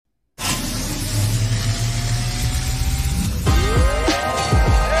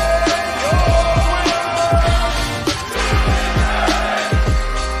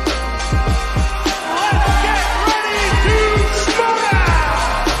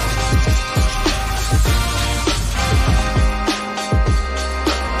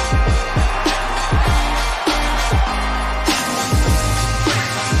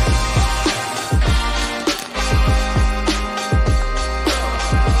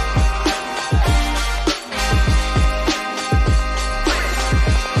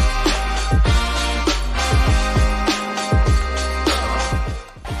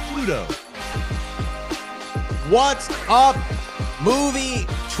What's up, movie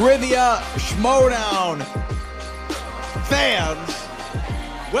trivia schmodown fans?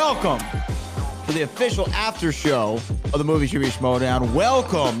 Welcome to the official after show of the movie trivia schmodown.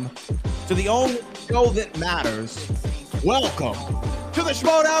 Welcome to the only show that matters. Welcome to the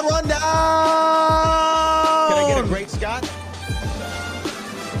Schmodown Rundown. Can I get a great Scott?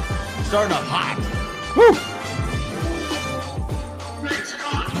 Starting off hot. Woo!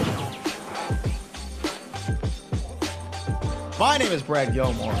 My name is Brad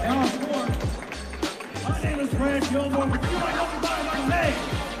Gilmore. My name is Brad Gilmore. Would you like everybody to say,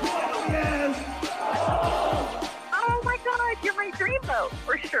 Oh my God, you're my dream boat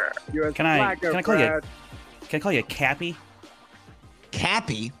for sure. Can I call you Cappy?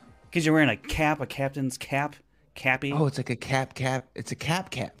 Cappy? Because you're wearing a cap, a captain's cap, Cappy. Oh, it's like a cap. It's a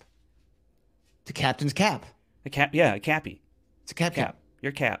cap. It's a captain's cap. A cap, yeah, a Cappy. It's a cap.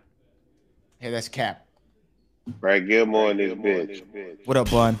 You're Cap. Hey, that's Cap. Brad Gilmore and this bitch. What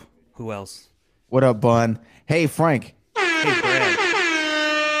up, Bun? Who else? What up, Bun? Hey, Frank. Hey, Brad.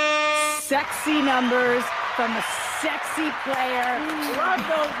 Sexy numbers from a sexy player. Love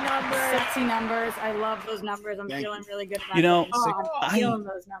those numbers. Sexy numbers. I love those numbers. I'm feeling really good about You know, I'm feeling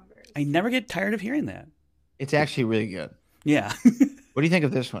those numbers. I never get tired of hearing that. It's actually really good. Yeah. What do you think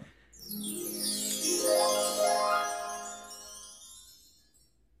of this one?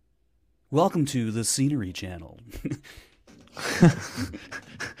 Welcome to the Scenery Channel.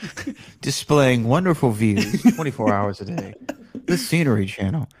 Displaying wonderful views 24 hours a day. The Scenery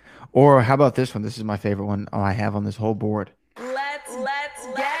Channel. Or how about this one? This is my favorite one I have on this whole board. Let's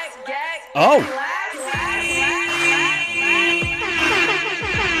get Oh!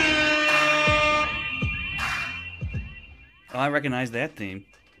 Oh, I recognize that theme.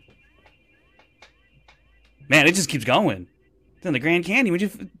 Man, it just keeps going. It's in the Grand Canyon. Would you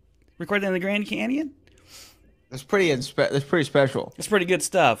record that in the Grand Canyon? That's pretty special. It's pretty good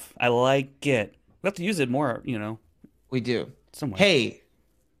stuff. I like it. We have to use it more, We do. somewhere. Hey,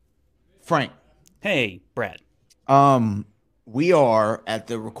 Frank. Hey, Brad. We are at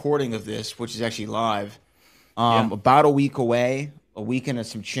the recording of this, which is actually live, Yeah. about a week and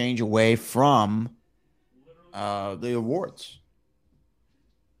some change away from the awards.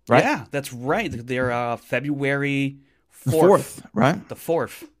 Right? Yeah, that's right. They're February The 4th. 4th, right? The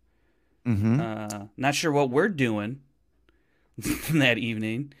 4th. Mm-hmm. Not sure what we're doing that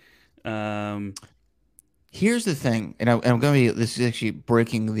evening. Here's the thing, and I'm going to be, this is actually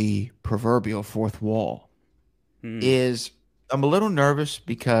breaking the proverbial fourth wall, is I'm a little nervous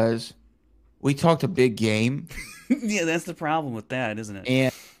because we talked a big game, Yeah, that's the problem with that, isn't it?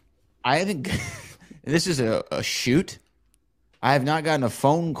 and I haven't, this is a shoot, I have not gotten a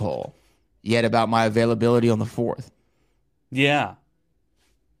phone call yet about my availability on the 4th. Yeah.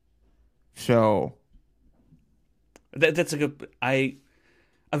 So That's a good...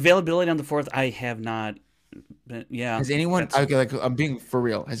 Availability on the 4th, I have not... Yeah. has anyone, that's- okay, like, I'm being for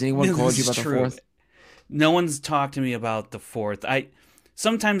real, has anyone This called you is about the true. 4th? No one's talked to me about the 4th.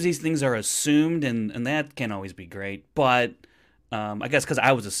 Sometimes these things are assumed, and that can't always be great. But I guess because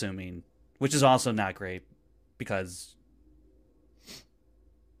I was assuming, which is also not great, because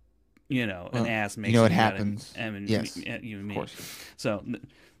an ass makes it you happens. Yes, Of you and me. course. So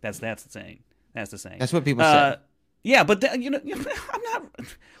that's the saying. That's the saying. That's what people say. Yeah, but I'm not.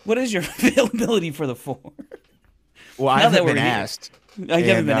 What is your availability for the 4th? Well, I now that haven't we're been here. asked. I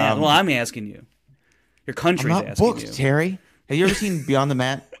haven't And, been asked. Well, I'm asking you. Your I'm country's not asking booked, you. Terry. Have you ever seen Beyond the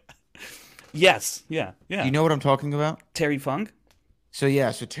Mat? Yes. Yeah. Yeah. You know what I'm talking about? Terry Funk? So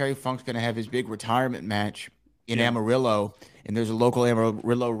Terry Funk's going to have his big retirement match in Yeah. Amarillo, and there's a local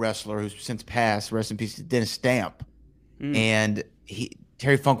Amarillo wrestler who's since passed, rest in peace, Dennis Stamp. And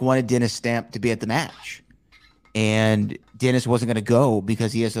Terry Funk wanted Dennis Stamp to be at the match. And Dennis wasn't going to go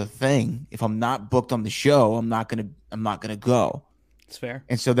because he has a thing. If I'm not booked on the show, I'm not going to go. It's fair.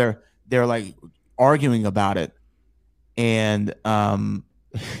 And so they're like arguing about it. And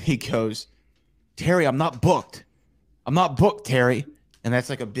he goes, "Terry, I'm not booked. I'm not booked, Terry." And that's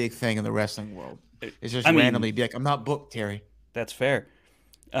like a big thing in the wrestling world. It's just randomly be like, "I'm not booked, Terry." That's fair.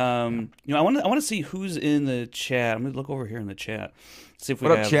 I want to see who's in the chat. I'm gonna look over here in the chat. See if we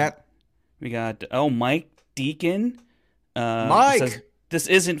What have, up, chat? We got Mike Deacon. Mike! Says, this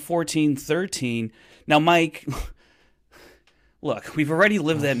isn't 14-13. Now, Mike, look, we've already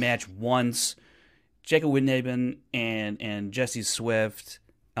lived that match once. Jacob Windhaven and Jesse Swift.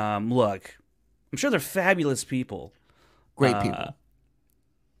 Look, I'm sure they're fabulous people. Great people.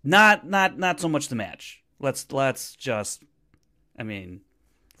 Not so much the match. Let's just, I mean,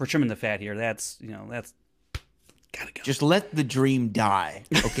 we're trimming the fat here. That's Gotta go. Just let the dream die,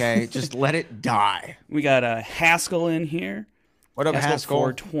 okay? Just let it die. We got Haskell in here. What up, Haskell?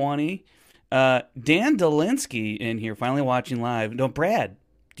 420. Dan Dolinsky in here, finally watching live. No, Brad,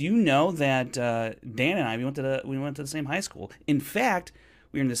 do you know that Dan and I, we went to the same high school. In fact,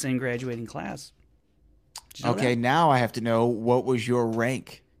 we were in the same graduating class. Did you know Okay, that? now I have to know what was your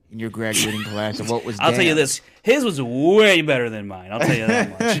rank in your graduating class and what was I'll tell you Dan's? this. His was way better than mine. I'll tell you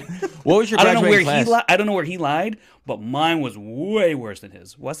that much. What was your I don't know graduating where class? I don't know where he lied, but mine was way worse than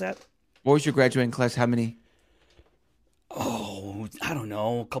his. What's that? What was your graduating class? How many? Oh, I don't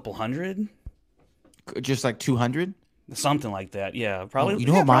know, a couple hundred, Just like 200? something like that. Yeah, probably. Oh, you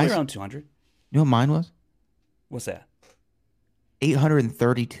know yeah, what probably mine- around 200. You know what mine was? What's that?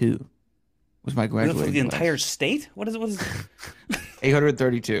 832 was my For graduating the class. entire state? What is it?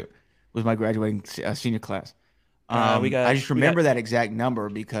 832 was my graduating senior class. We got- I just we remember got- that exact number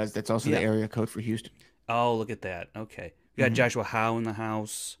because that's also Yeah. the area code for Houston. Oh, look at that. Okay. We got Joshua Howe in the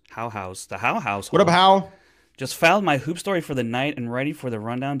house. The Howe house. What up, Hal? Just filed my hoop story for the night and ready for the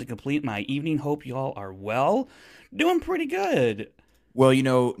rundown to complete my evening. Hope y'all are well. Doing pretty good. Well, you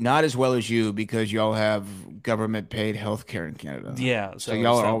know, not as well as you because y'all have government-paid health care in Canada. Yeah. So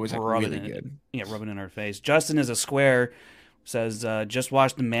y'all are stop always like, rubbing really it- good. Yeah, rubbing it in our face. Justin is a square. Says, just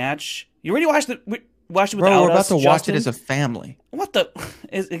watched the match. You already watched it? Watched it without Bro, we're about us, to watch Justin? it as a family. What the?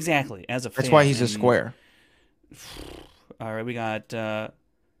 Exactly, as a fan. That's why he's a And- square. All right, we got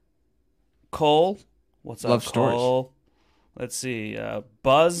Cole. What's Love up, stories. Cole? Let's see.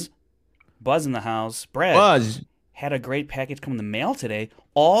 Buzz in the house. Brad Buzz. had a great package come in the mail today.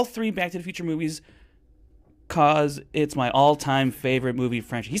 All 3 Back to the Future movies, cause it's my all-time favorite movie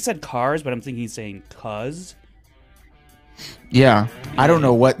franchise. He said Cars, but I'm thinking he's saying Cuz. Yeah. I don't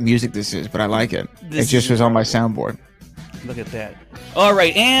know what music this is, but I like it. This It just is was on my soundboard. Look at that. All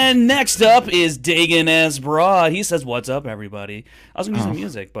right, and next up is Dagan S. Broad. He says, "What's up, everybody?" I was gonna use the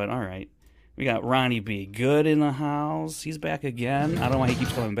music, but all right. We got Ronnie B. Good in the house. He's back again. I don't know why he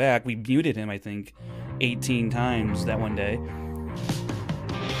keeps coming back. We muted him, I think, 18 times that one day.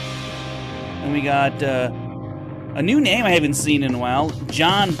 And we got a new name I haven't seen in a while.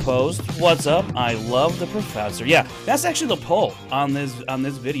 John Post. What's up? I love the professor. Yeah, that's actually the poll on this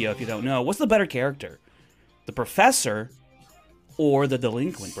video. If you don't know, what's the better character, the professor or the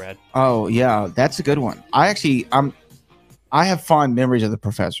delinquent, Brad? Oh, yeah. That's a good one. I have fond memories of the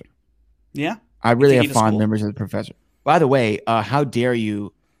professor. Yeah. I really take have you to fond school? memories of the professor. By the way, how dare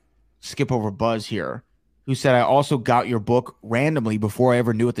you skip over Buzz here, who said, I also got your book randomly before I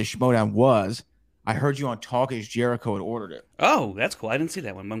ever knew what the Schmodown was. I heard you on Talk as Jericho and ordered it. Oh, that's cool. I didn't see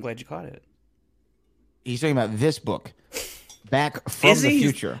that one, but I'm glad you caught it. He's talking about this book, Back from Is the he?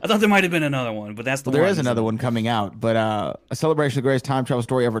 Future. I thought there might have been another one, but that's the Well, there one. is another one coming out, but a celebration of the greatest time travel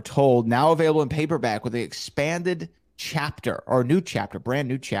story ever told, now available in paperback with an expanded chapter or new chapter, brand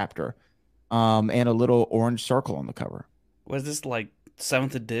new chapter, and a little orange circle on the cover. Was this like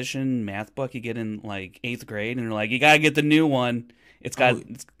 7th edition math book you get in like 8th grade, and they're like, you gotta get the new one. It's got Oh.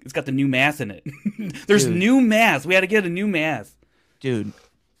 it's got the new math in it. There's Dude. new math. We had to get a new math. Dude,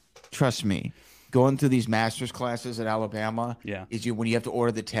 trust me, going through these master's classes at Alabama, Yeah. is when you have to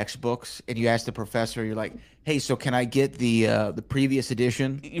order the textbooks and you ask the professor, you're like, hey, so can I get the previous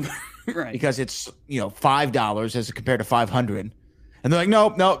edition? Right. Because it's $5 as compared to $500. And they're like,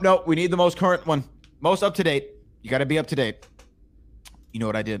 no, we need the most current one, most up to date. You got to be up to date. You know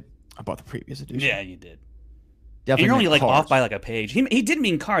what I did? I bought the previous edition. Yeah, you did. Definitely. And you're only meant like Cars. off by like a page. He didn't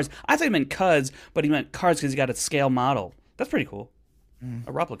mean Cars. I thought he meant Cuz, but he meant Cars because he got a scale model. That's pretty cool.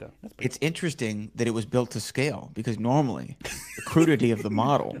 A replica. That's pretty It's interesting that it was built to scale because normally the crudity of the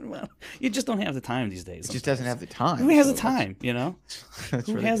model well. You just don't have the time these days. it just doesn't have the time. Who has So the time? You know. that's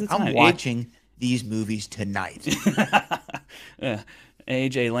Who really has good. the time? I'm watching these movies tonight.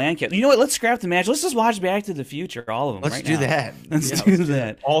 AJ Lancaster. You know what? Let's scrap the match. Let's just watch Back to the Future, all of them. Let's right do now. that. Let's Yeah, do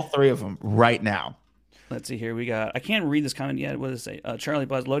that. All 3 of them right now. Let's see here. We got. I can't read this comment yet. What does it say? Charlie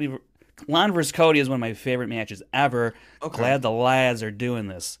Buzz. Lon vs. Cody is one of my favorite matches ever. Okay. Glad the lads are doing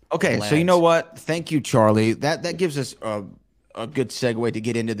this. Okay, so you Lads. know what? Thank you, Charlie. That gives us a good segue to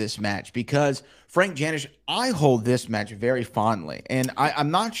get into this match because Frank Janish, I hold this match very fondly, and I'm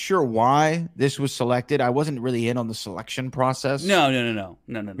not sure why this was selected. I wasn't really in on the selection process. No.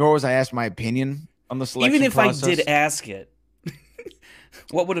 Nor was I asked my opinion on the selection Even if process. I did ask it,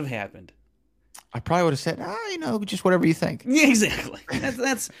 what would have happened? I probably would have said, just whatever you think. Yeah, exactly.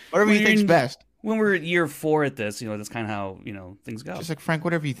 That's Whatever when you you're think's in- best. When we're at year 4 at this, that's kind of how things go. Just like, Frank,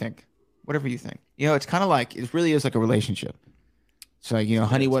 whatever you think. Whatever you think. It's kind of like, it really is like a relationship. It's like,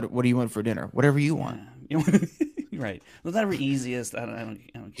 honey, what do you want for dinner? Whatever you want. Right. Well, that ever easiest. I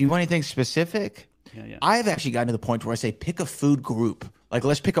don't. Do you want anything specific? Yeah. I've actually gotten to the point where I say pick a food group. Like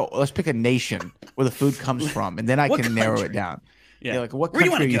let's pick a nation where the food comes from, and then I What can narrow it country? down. Yeah. Yeah, like what Where do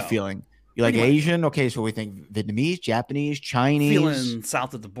you country are wanna you go? feeling? You like do you wanna Asian? Okay, so we think Vietnamese, Japanese, Chinese. Feeling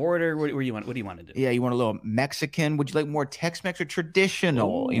south of the border. Where you want? What do you want to do? Yeah, you want a little Mexican? Would you like more Tex-Mex or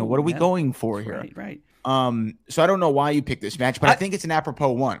traditional? Ooh, What are we yeah. going for here? Right. So I don't know why you picked this match, but I think it's an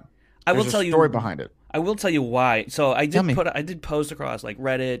apropos one. I will There's tell a you story behind it. I will tell you why. So I Tell me. did post across like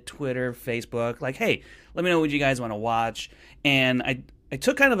Reddit, Twitter, Facebook, like, hey, let me know what you guys want to watch. And I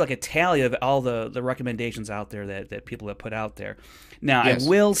took kind of like a tally of all the recommendations out there that people have put out there. Now Yes. I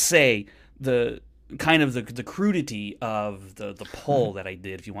will say the kind of the crudity of the poll that I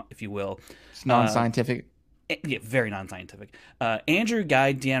did, if you will. It's non-scientific. Yeah, very non-scientific. Andrew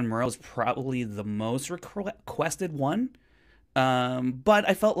Guy Dan Murrow was probably the most requested one. But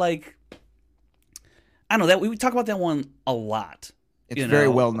I felt like, I don't know, that we talk about that one a lot. It's very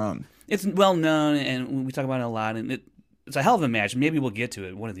well known. It's well known, and we talk about it a lot, and it's a hell of a match. Maybe we'll get to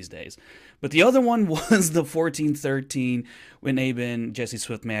it one of these days. But the other one was the 14-13 when Aben Jesse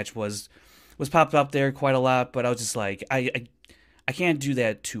Swift match was popped up there quite a lot. But I was just like, I can't do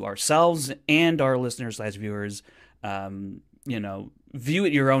that to ourselves and our listeners / viewers. View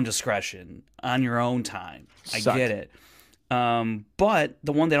at your own discretion on your own time. I Sucked. get it. But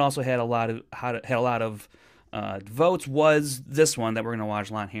the one that also had a lot of votes was this one that we're going to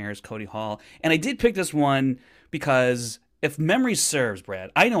watch, Lon Harris, Cody Hall. And I did pick this one because if memory serves, Brad,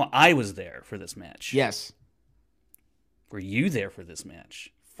 I know I was there for this match. Yes. Were you there for this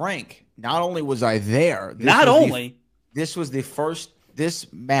match? Frank, not only was I there, This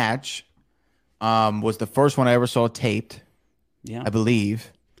match was the first one I ever saw taped, Yeah. I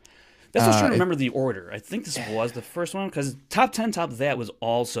believe. That's what I'm trying to remember the order. I think this was the first one because Top 10, Top That was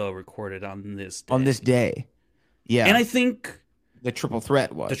also recorded on this day. On this day. Yeah. And I think the triple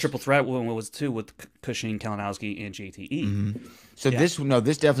threat was. the triple threat one was too with Cushing, Kalinowski, and JTE. Mm-hmm. So Yeah.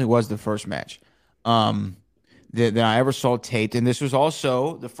 this definitely was the first match that I ever saw taped. And this was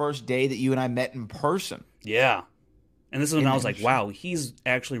also the first day that you and I met in person. Yeah. And this is when I was like, Interesting. wow, he's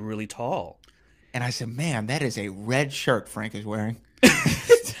actually really tall. And I said, man, that is a red shirt Frank is wearing.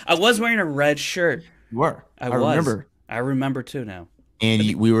 I was wearing a red shirt. You were. I remember. I remember too now.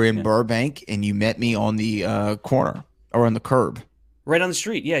 And we were in Burbank, and you met me on the corner or on the curb. Right on the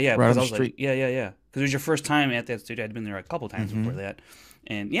street. Yeah. Right on because the I was street. Like, yeah. Because it was your first time at that studio. I'd been there a couple times before that.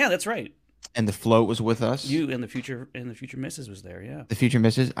 And yeah, that's right. And the float was with us. You and the future Mrs. was there. Yeah. The future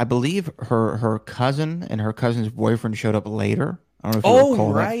Mrs. I believe her cousin and her cousin's boyfriend showed up later. I don't know if you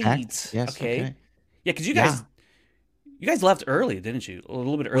recall right. that fact. Yes. Okay. Yeah, because you Yeah. guys left early, didn't you? A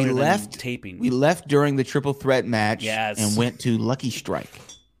little bit earlier We than left taping. We left during the triple threat match. Yes. And went to Lucky Strike.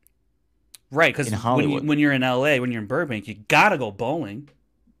 Right, because in Hollywood. when you're in LA, when you're in Burbank, you gotta go bowling.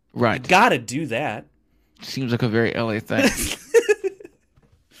 You gotta do that. Seems like a very LA thing.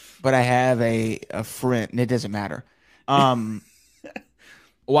 But I have a friend, and it doesn't matter. Well,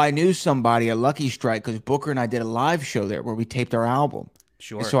 I knew somebody at Lucky Strike because Booker and I did a live show there where we taped our album.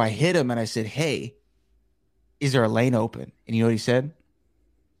 Sure. And so I hit him and I said, hey, is there a lane open? And you know what he said?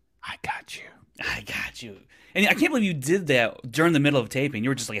 I got you. I got you. And I can't believe you did that during the middle of taping. You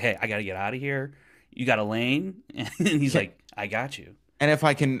were just like, hey, I got to get out of here. You got a lane? And he's like, I got you. And if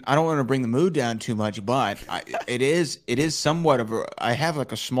I can, I don't want to bring the mood down too much, but it is somewhat of I have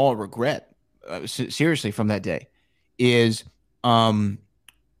like a small regret, seriously, from that day, is John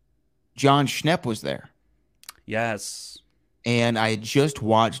Schnepp was there. Yes. And I had just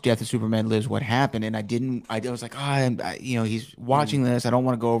watched Death of Superman Lives What Happened, and I was like, he's watching this. I don't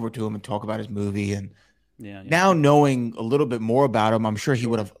want to go over to him and talk about his movie. And Yeah. now knowing a little bit more about him, I'm sure he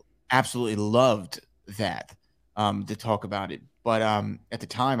would have absolutely loved that to talk about it. But at the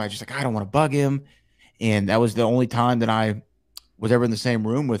time, I was just like, I don't want to bug him. And that was the only time that I was ever in the same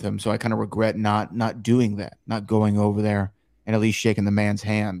room with him. So I kind of regret not doing that, not going over there and at least shaking the man's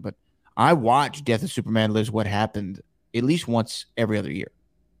hand. But I watch Death of Superman Lives What Happened at least once every other year.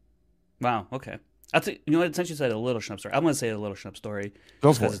 Wow. Okay. You know what? Since you said a Little Schnupp story, I'm going to say a Little Schnupp story.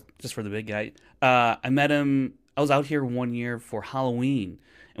 Go for it. Just for the big guy. I met him. I was out here one year for Halloween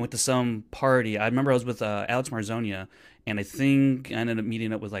and went to some party. I remember I was with Alex Marzonia, and I think I ended up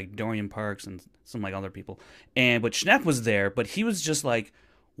meeting up with like Dorian Parks and some like other people. But Schnepp was there, but he was just like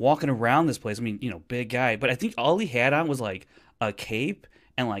walking around this place. I mean, big guy, but I think all he had on was like a cape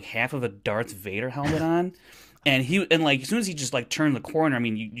and like half of a Darth Vader helmet on. And as soon as he just like turned the corner, I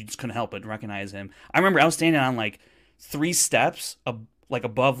mean, you just couldn't help but recognize him. I remember I was standing on like 3 steps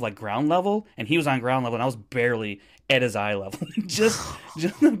above like ground level, and he was on ground level, and I was barely at his eye level. just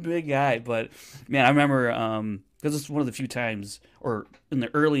a big guy. But man, I remember because it's one of the few times, or in the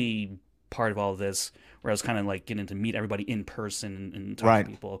early part of all of this, where I was kind of like getting to meet everybody in person and talk Right.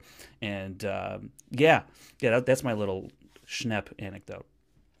 to people. And that's my little Schnepp anecdote.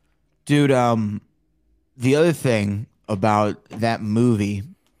 Dude, the other thing about that movie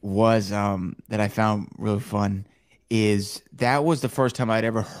was that I found really fun is that was the first time I'd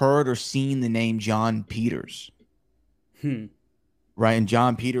ever heard or seen the name John Peters. Right, and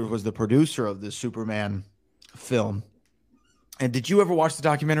John Peters was the producer of the Superman film. And did you ever watch the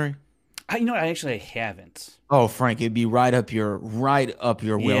documentary? I actually haven't. Oh, Frank, it'd be right up your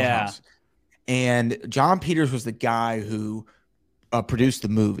wheelhouse. And John Peters was the guy who produced the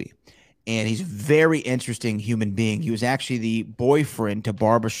movie. And he's a very interesting human being. He was actually the boyfriend to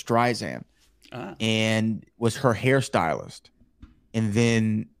Barbara Streisand and was her hairstylist. And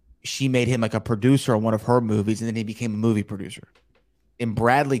then she made him like a producer on one of her movies, and then he became a movie producer. And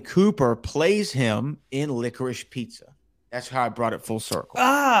Bradley Cooper plays him in Licorice Pizza. That's how I brought it full circle.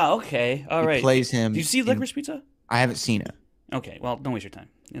 Ah, okay. All right. He plays him. Did you see Licorice Pizza? I haven't seen it. Okay, well, don't waste your time.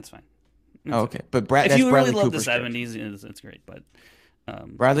 It's fine. It's Oh, okay. But If that's you Bradley really love the Cooper's character. 70s, it's great. But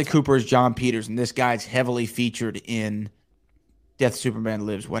Bradley Cooper is John Peters, and this guy's heavily featured in Death Superman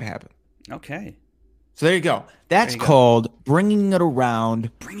Lives, What Happened. okay. So there you go. That's There you go. called bringing it around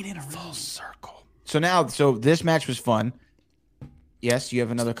Bringing it around. full circle. So this match was fun. Yes, you have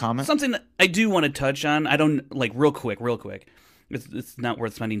another comment? Something that I do want to touch on. I don't like real quick. It's not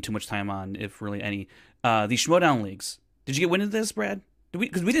worth spending too much time on, if really any. The Schmodown leagues. Did you get wind of this, Brad?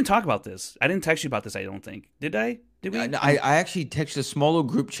 Because we didn't talk about this. I didn't text you about this. I don't think. Did I? Did we? No, I actually texted a small little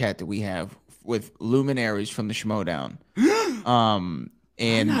group chat that we have with luminaries from the Schmodown. I'm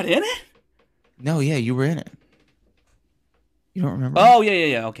And not in it. no, yeah, you were in it. You don't remember? Oh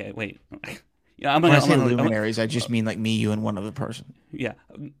yeah. Okay, wait. Yeah, When I say luminaries, I just mean like me, you, and one other person. Yeah,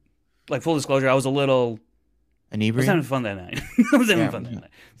 like full disclosure, I was a little. I was Inebriated? having fun that night. I was having Yeah, fun that yeah.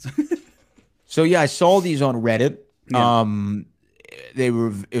 night. So yeah, I saw these on Reddit. Yeah. It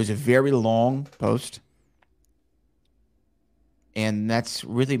was a very long post. And that's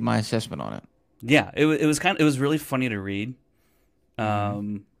really my assessment on it. Yeah, it was really funny to read.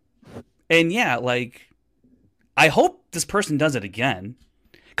 And yeah, like I hope this person does it again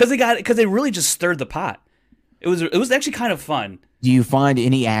because they really just stirred the pot. It was actually kind of fun. Do you find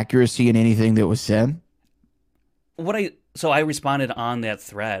any accuracy in anything that was said? So I responded on that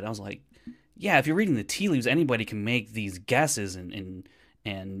thread. I was like, yeah, if you're reading the tea leaves, anybody can make these guesses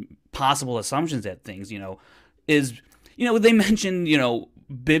and possible assumptions at things. They mentioned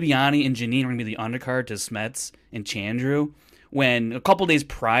Bibiani and Janine are going to be the undercard to Smets and Chandru. When a couple days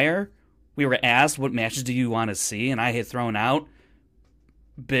prior, we were asked what matches do you want to see, and I had thrown out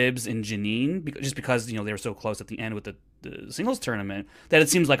Bibbs and Janine just because they were so close at the end with the singles tournament that it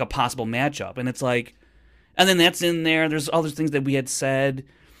seems like a possible matchup. And it's like, and then that's in there. There's other things that we had said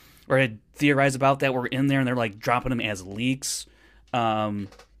or had theorized about that were in there, and they're like dropping them as leaks. By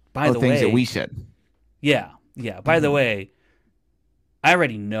the way, things that we said. Yeah. By the way, I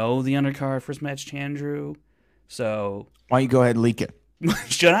already know the undercard for Smash Chandru, so Why don't you go ahead and leak it?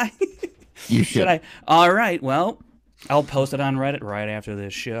 should I? You should. Should I? All right. Well, I'll post it on Reddit right after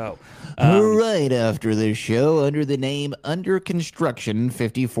this show. Right after this show, under the name Under Construction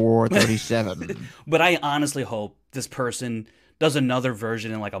 5437. But I honestly hope this person does another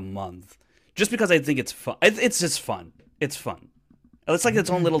version in like a month, just because I think it's fun. It's just fun. It's fun. It's like its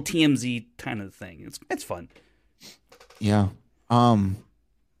own little TMZ kind of thing. It's fun. Yeah.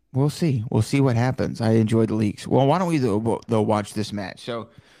 We'll see. We'll see what happens. I enjoyed the leaks. Well, why don't we though watch this match? So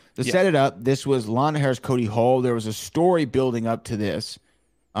to set it up, this was Lon Harris, Cody Hall. There was a story building up to this,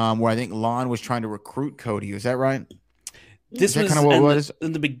 where I think Lon was trying to recruit Cody. Is that right? This that was kinda what it was?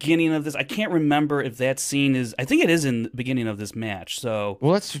 in the beginning of this. I can't remember if that scene is. I think it is in the beginning of this match. So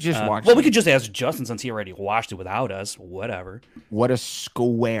Well, let's just watch. Well, it. we could just ask Justin since he already watched it without us. Whatever. What a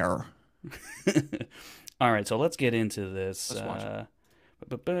square. All right, so let's get into this. Let's watch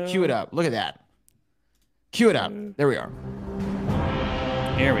it. Cue it up. Look at that. Cue it up. There we are.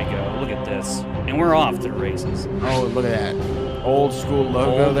 Here we go. Look at this, and we're off to the races. Oh, look at that. Old school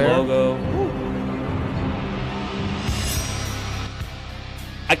logo Old there. logo.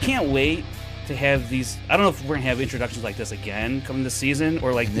 I can't wait to have these. I don't know if we're gonna have introductions like this again coming this season,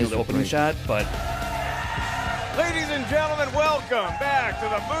 or like This the is opening great. shot. But Ladies and gentlemen, welcome back to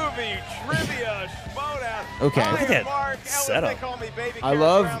the movie Trivia Schmodown. Okay. I Look at am that Mark Ellis. setup. They call me Baby I Carrot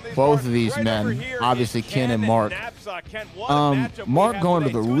love around these both parts. of these Right men. over here Obviously, is Ken and Mark. Knapsack. Ken, what a matchup we Mark have going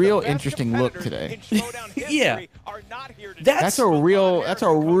today. with a Two of real the best interesting look competitors today. in Schmodown history Yeah. are not here today. That's a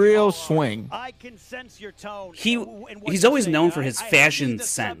real swing. I can sense your tone. he's always known for his fashion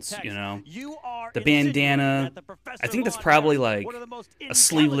sense, you know. You are the bandana. I think that's probably like a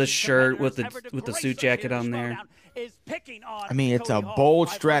sleeveless shirt with the suit jacket on there. I mean, it's a bold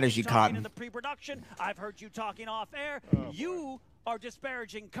strategy, Cotton. I've heard you talking off air. You are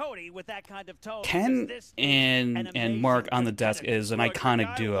disparaging Cody with that kind of tone. Ken and Mark on the desk is an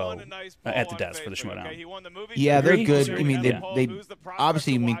iconic duo at the desk for the Schmodown. Yeah, they're Agree? good. I mean, they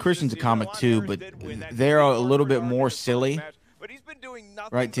obviously. I mean, Christian's a comic too, but they're a little bit more silly,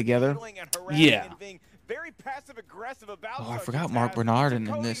 right? Together. Yeah. Very passive aggressive about Oh, I forgot Mark Bernard and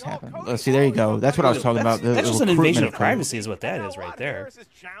then this happened. Let's see, there you go. That's what I was talking about. That's just an recruitment invasion of approach. privacy, is what that is right there. Harris is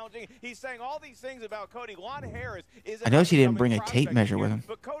challenging. He's saying all these things about Cody. Lon Harris is I noticed he didn't bring a tape measure with him.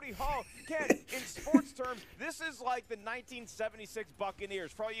 But Cody Hall, Ken, in sports terms, this is like the 1976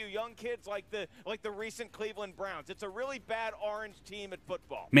 Buccaneers. For all you young kids, like the recent Cleveland Browns. It's a really bad orange team at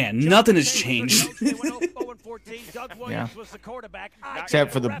football. Man, nothing has changed. Yeah.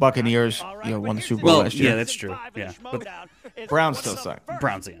 Except for the Buccaneers, won the Super Bowl Well, last year. yeah, that's true. Yeah, but Browns still suck.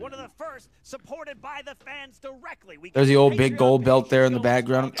 Browns, yeah. One of the first supported by the fans directly. There's the old big gold belt there in the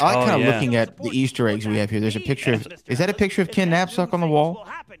background. I like Oh, kind of yeah. looking at the Easter eggs we have here. There's a picture of, is that a picture of Ken Knapsack on the wall?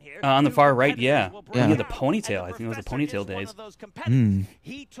 On the far right, yeah. Yeah. He had the ponytail. I think it was the ponytail days.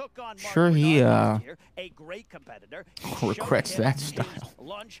 Sure he, a great competitor. regrets that style.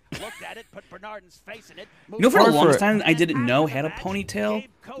 Lunch, looked at it, put Bernardin's face in it. You know, for the Hard for longest it. time, I didn't know had a ponytail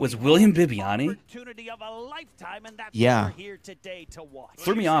was William Bibiani. Yeah.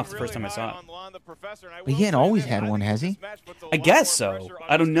 Threw me off the first time I saw it. But he hadn't always had one, has he? I guess so.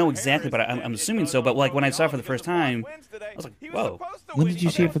 I don't know exactly, but I'm assuming so. But like when I saw it for the first time, I was like, whoa. When did you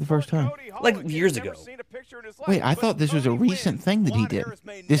see it for the first time? Like years ago. Wait, I thought this was a recent thing that he did.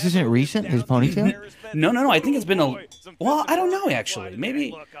 This isn't recent, his ponytail? No. I think it's been well, I don't know actually.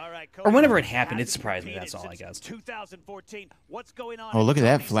 Maybe or whenever it happened, it surprised me. That's all I guess. 2014. What's going on? Oh, look at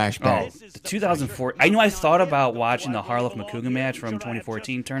that Oh, flashback. the 2004. I know I thought about watching the Harloff Makuga match from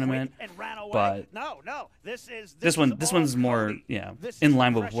 2014 tournament, but this one's more in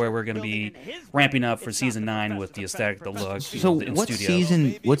line with where we're going to be ramping up for season 9 with the aesthetic, the look. So in what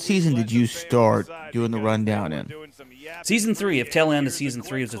studio. season did you start doing the rundown in? Season 3, if tail end of season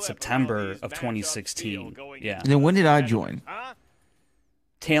 3 was in September of 2016. Yeah. And then when did I join?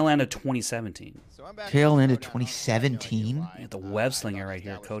 Tail end of 2017. Tail end of 2017? Yeah, the web slinger right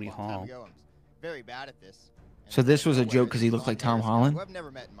here, Cody Hall. Very bad at this. So this was a joke because he looked like Tom Holland? I've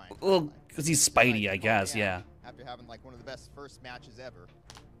never met in my Well, because he's Spidey, I guess, yeah. After having like one of the best first matches ever.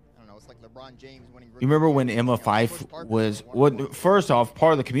 I don't know, it's like LeBron James winning. You remember when Emma Fife was, first off,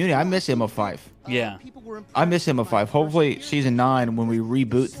 part of the community? I miss Emma Fife. Yeah. I miss Emma Fife. Hopefully, season 9, when we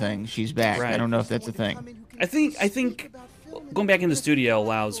reboot things, she's back. Right. I don't know if that's a thing. I think going back in the studio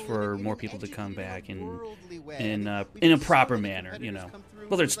allows for more people to come back in a proper manner,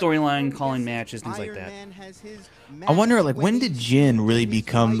 whether it's storyline, calling matches, things like that. I wonder, like, when did Jin really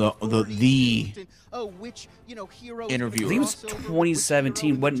become the interviewer? I think it was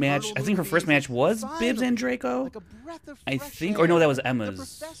 2017. What match? I think her first match was Bibbs and Draco. I think, or no, that was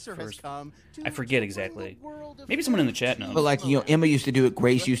Emma's first. I forget exactly. Maybe someone in the chat knows. But like, Emma used to do it.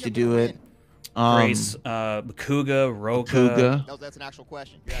 Grace used to do it. Grace, Makuga, Roka, Kuga. That's an actual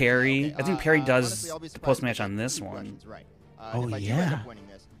question. Perry. I think Perry does the post match on this one. Oh yeah.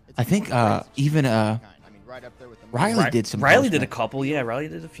 I think even Riley did some. Riley post did a match. couple. Yeah, Riley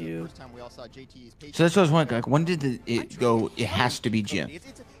did a few. So that's what I was wondering. Like, when did it go? It has to be Jin.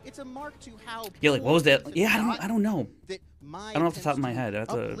 It's a mark to how Yeah, like what was that? Yeah, I don't know. I don't know off the top of my head.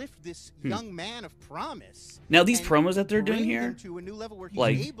 That's a this young man of promise. Now these promos that they're doing here,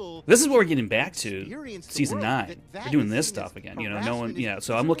 like this is what we're getting back to season 9. We're doing this stuff again, no one,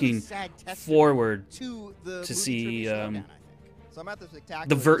 so I'm looking forward to see the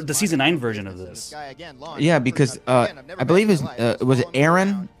season 9 version of this. Yeah, because I believe was it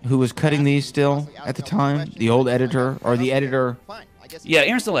Aaron who was cutting these still at the time, the old editor or the editor. Yeah,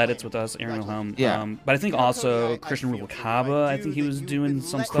 Aaron still edits with us, Aaron Wilhelm. Yeah. But I think also Christian Rubalcaba, I think he was doing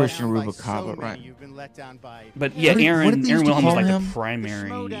some stuff. Christian Rubalcaba, right. But yeah, What did Aaron they used to Wilhelm was call like him? the primary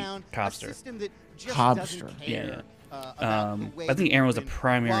copster. Cobster. Yeah. I think Aaron was the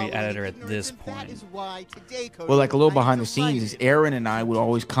primary editor at this point. Well, like a little behind the scenes is Aaron and I would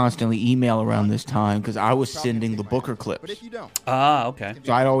always constantly email around this time because I was sending the Booker clips. Ah, okay.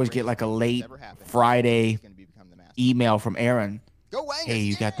 So I'd always get like a late Friday email from Aaron. Hey,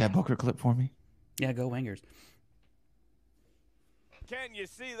 you got that Booker clip for me? Yeah, go Wangers. Ken, you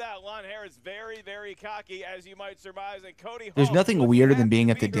see that Lon Harris very, very cocky, as you might surmise, and Cody There's Hall nothing looking weirder than being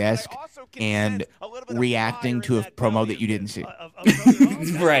the at the speaker, but I desk also can and sense a little bit of reacting fire to a in that promo that podium. you didn't see.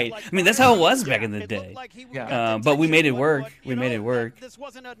 Right. I mean, that's how it was back in the day. But we made it work. We made it work.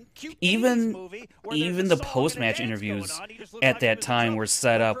 Even the post-match interviews at that time were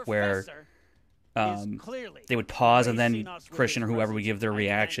set up where they would pause and then Christian or whoever would give their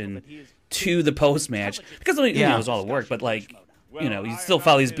reaction to the post-match, because it was all the work, but like, you still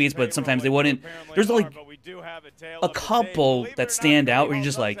follow these beats, but sometimes they wouldn't. There's like a couple that stand out where you're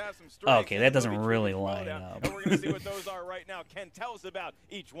just like, oh, okay, that doesn't really line up. And we're going to see what those are right now. Ken, tell us about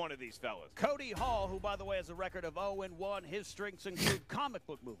each one of these fellas. Cody Hall, who, by the way, has a record of 0-1. His strengths include comic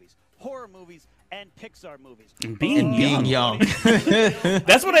book movies, horror movies, and Pixar movies. And being young.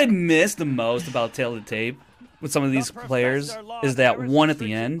 That's what I miss the most about Tale of the Tape with some of these players, is that one at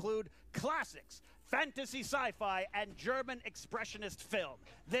the end. Classics, fantasy, sci-fi, and German expressionist film.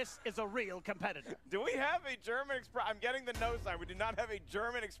 This is a real competitor. Do we have a German I'm getting the no sign. We do not have a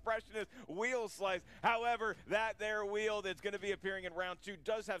German expressionist wheel slice. However, that there wheel that's going to be appearing in round 2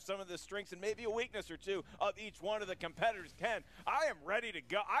 does have some of the strengths and maybe a weakness or two of each one of the competitors. Ken, I am ready to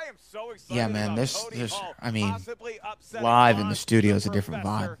go. I am so excited. Yeah, man. About There's Cody Hall I mean, possibly upsetting live in the Lon studio is a different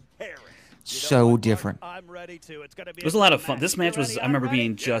vibe. So different. I'm ready to. It's going to be It was a lot of fun. This match was, I remember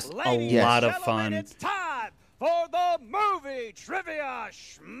being just a lot of fun. It's time for the movie trivia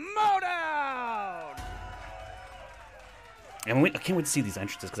schmodown. And I can't wait to see these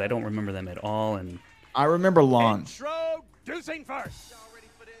entrances because I don't remember them at all. And I remember Lon. Introducing first,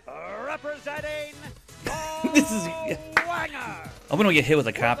 representing this is. Wanger. I hope we don't get hit with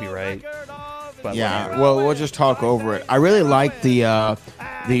a copyright. But Yeah, well, we'll just talk over it. I really like the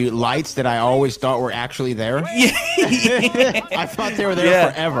lights that I always thought were actually there. I thought they were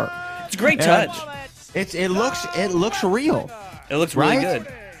there forever. It's a great touch. It looks real. It looks really Right? good.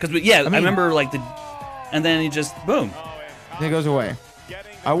 Because I remember like and then it just boom. And it goes away.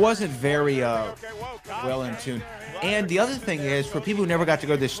 I wasn't very well in tune. And the other thing is, for people who never got to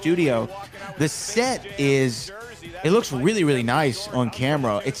go to the studio, the set it looks really, really nice on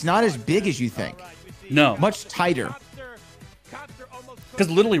camera. It's not as big as you think. No. Much tighter. Because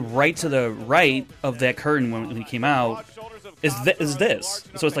literally right to the right of that curtain when he came out is this.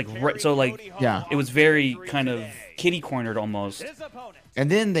 So it's like yeah. It was very kind of kitty cornered almost.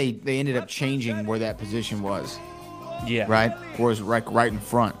 And then they ended up changing where that position was. Yeah. Right? Or was right in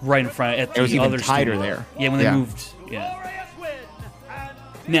front. Right in front at the It was even other tighter studio. there. Yeah, when they moved. Yeah.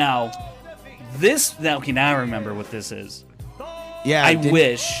 Now, now I remember what this is. Yeah. I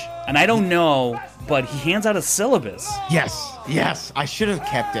wish, and I don't know, but he hands out a syllabus. Yes. I should have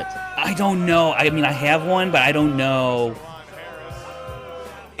kept it. I don't know. I mean, I have one, but I don't know.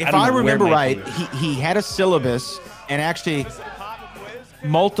 If I don't I know where remember it might right, he had a syllabus, and actually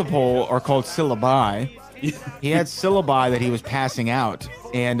multiple are called syllabi. He had syllabi that he was passing out,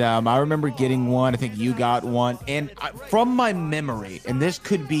 and I remember getting one. I think you got one, and from my memory, and this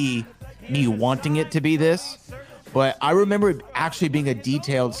could be me wanting it to be this, but I remember it actually being a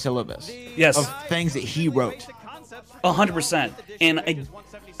detailed syllabus Yes. of things that he wrote. 100%. And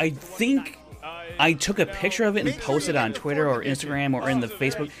I think I took a picture of it and posted it on Twitter or Instagram or in the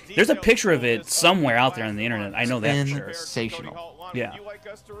Facebook. There's a picture of it somewhere out there on the internet. I know that for sure. Sensational. Yeah. Would you like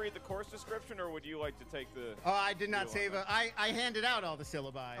us to read the course description, or would you like to take the... Oh, I did not save it. I handed out all the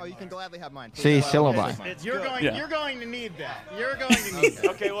syllabi. Oh, you can gladly have mine. See, syllabi. You're going to need that. You're going to need that.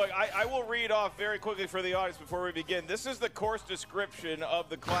 Okay, look, I will read off very quickly for the audience before we begin. This is the course description of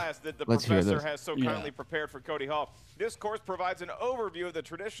the class that the Let's hear professor this. has so kindly prepared for Cody Hall. This course provides an overview of the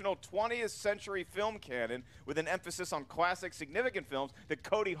traditional 20th century film canon with an emphasis on classic, significant films that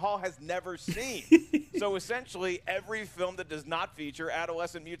Cody Hall has never seen. So essentially, every film that does not feature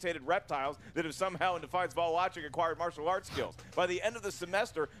adolescent mutated reptiles that have somehow, in defiance of all logic, acquired martial arts skills. By the end of the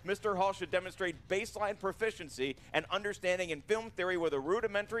semester, Mr. Hall should demonstrate baseline proficiency and understanding in film theory with a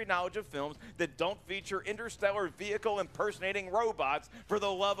rudimentary knowledge of films that don't feature interstellar vehicle impersonating robots, for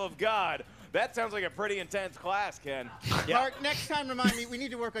the love of God. That sounds like a pretty intense class, Ken. Mark, next time remind me, we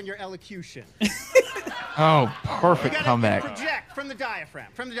need to work on your elocution. Oh, You perfect gotta comeback. project from the diaphragm.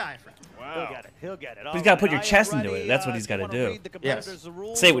 Wow. He'll get it. But he's got to put your chest into it. That's what he's got to do. Yes.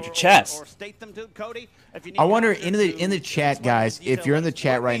 Say it with your chest. Or state them to Cody. If you need I wonder answers in the to chat, this guys, detail, if you're in the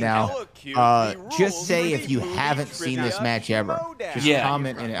chat right now, just say if you movie haven't seen this trivia match ever. Just Yeah.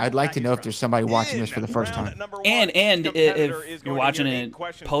 comment in it. I'd like to know if there's somebody watching this for the first time. And if you're watching it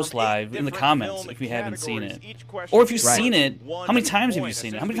post live in the comments if you haven't seen it, or if you've Right. seen it, how many times have you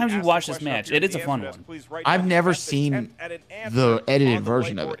seen it? How many times have you watched this match? It is a fun one. is right I've now. never That's the seen attempt at an answer the edited on the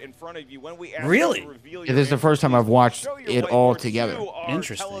version of whiteboard it. in front of you. When we ask you Really? to reveal Yeah, your this is the answer, first time please I've watched show your it all whiteboard together. to our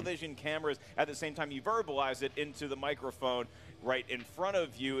Interesting. television cameras. At the same time, you verbalize it into the microphone right in front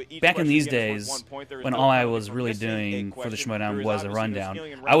of you. Each Back in question these again is worth days, 1 point. There is when no all I penalty was for really missing a doing for the question. Schmodown There is was a obviously no rundown,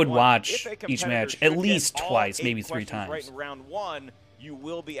 stealing in I would round one. watch If a each competitor match should at get least all twice, 8 maybe 3 questions right times. in round 1, you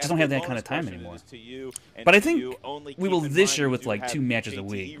will be Just don't asked have a that kind bonus of time question. It anymore. is to you, and But I to think you only. we Keep will in this mind year we with do like have 2 matches a JTE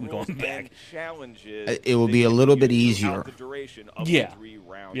week. We're rules going back. and challenges It will that be a can little be bit used easier. throughout the duration of Yeah. the 3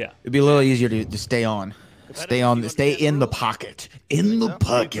 rounds. Yeah. It'd be a little easier to stay on. Stay in the pocket. In the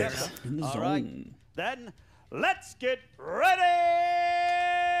pocket. In the All zone. right. Then let's get ready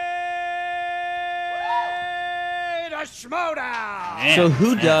to Schmodown. Man, So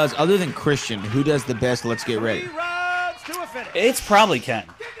who man. does, other than Christian, who does the best Let's Get Ready? 3 rounds to a finish. It's probably Ken.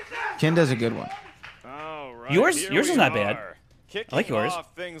 Ken does a good one. All right, Yours here is we not bad. are. I like yours.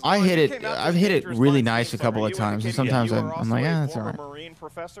 Off things I going. hit it. Came out I've with hit it dangerous really lines nice a theme couple summer. of You times, and indicated sometimes you I'm are also like, a ah, that's all former right. Marine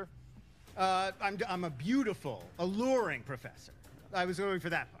professor. I'm a beautiful, alluring professor. I was going for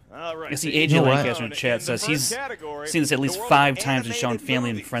that part. All right. I see You AJ know what? Lancaster in chat the says first he's category, seen this at the least world 5 of times and shown animated family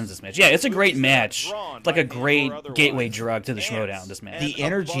and movies. friends this match. Yeah, it's a great Movies that are match. drawn It's like by a theme or great otherwise. gateway drug to the Ants Schmodown, this match. The and A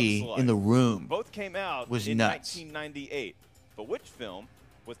energy Bug's in the Life room. both came out was in nuts. 1998. But which film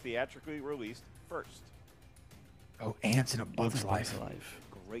was theatrically released first? Oh, Ants in a Bug's Bug's Life.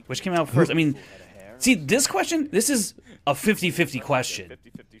 Life. Which came out first? I mean, see, this question, this is a 50-50 question,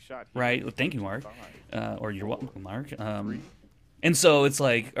 50-50 shot here. right? Well, thank you, Mark. Or you're welcome, Mark. And so it's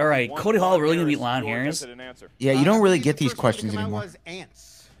like, all right, Cody Hall really going to beat Lon Harris? Yeah, you don't really I get believe these the first one to questions come out anymore. was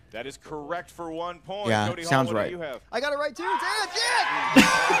Ants. That is correct for 1 point. Yeah, Cody Hall, sounds what do right. you have? I got it right too. It's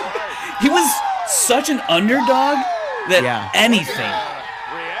Ants. He was such an underdog that Yeah. anything.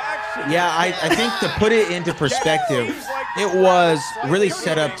 Reaction. Yeah, I think to put it into perspective, it was really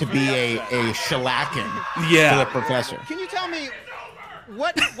set up to be a shellacking for the Yeah. professor. Can you tell me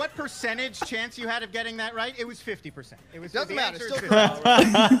what percentage chance you had of getting that right? It was 50%. It was Doesn't the matter. answer Still is correct.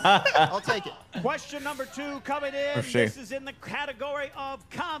 50. I'll take it. Question number 2 coming in. For sure. This is in the category of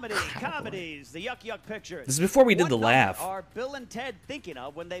comedy. Comedies, the Yuck Yuck Pictures. This is before we did What the number laugh. are Bill and Ted thinking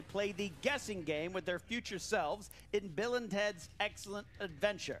of when they play the guessing game with their future selves in Bill and Ted's Excellent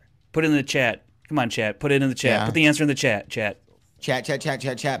Adventure? Put it in the chat. Come on, chat. Put it in the chat. Yeah. Put the answer in the chat. Chat. Chat.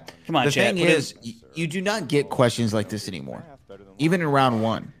 Come on, the chat, thing put it- is, you do not get questions like this anymore. Even in round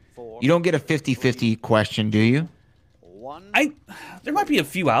 1. You don't get a 50-50 question, do you? There might be a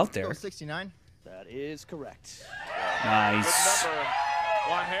few out there. Oh, 69. That is correct. Nice. Good number.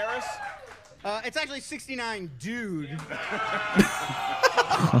 Lon Harris. It's actually 69, dude.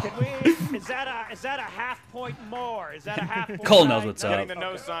 Is that a half point more? Is that a half point? Cole knows what's Getting up. the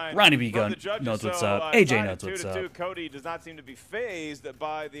no sign. Ronnie B. from Gunn the judges. knows what's So, up. AJ tied knows at what's 2-2. up. Cody does not seem to be phased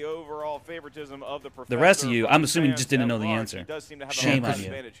by the overall favoritism of the professor. The rest of you, from I'm assuming, fans just didn't at know the large. answer. He does seem to have Shame a on home you.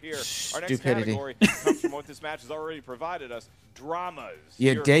 advantage here. Our next Stupidity. category comes from what this match has already provided us: dramas.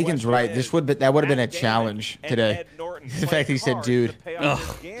 Yeah, Your Dagan's question right. is, That would have been a Matt Damon challenge and today. Ed Norton The play fact that he said cards dude. to pay off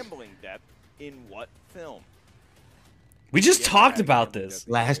Ugh. their gambling debt in what film? We just talked about this.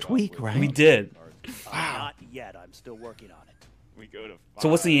 Last week, right? We did. Not yet. I'm still working on it. We go to So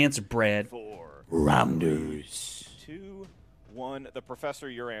what's the 5, answer, Brad? 4, Rounders. 2, 1. The professor,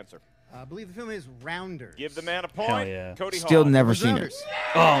 your answer. I believe the film is Rounders. Give the man a point. Hell yeah. Cody Still Hall. never seen it. Rounders.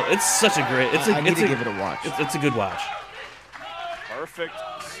 Oh, it's such a great. It's a. I need it's to a, give it a watch. It's a good watch. Perfect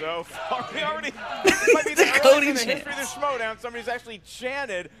so far. We already. This might be the Cody earliest in the history of the chants. Schmodown. Somebody's actually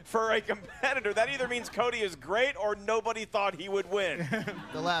chanted for a competitor. That either means Cody is great or nobody thought he would win.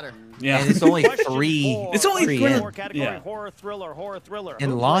 The latter. Yeah. And it's only Question 3. four. It's only 3 three. in. More category, Yeah. horror thriller.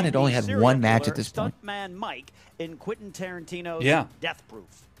 And Who Lon played had only the had serial one match killer at this point. Stuntman Mike in Quentin Tarantino's Yeah. Death Proof.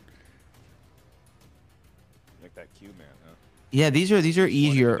 Like that Q man, huh? Yeah, these are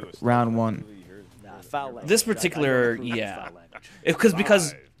easier round 1. Nah, foul language. This particular, I don't approve of yeah. foul language.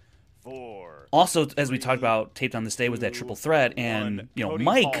 Because 5, 4. also, as we talked about, taped on this day was that triple threat, and Cody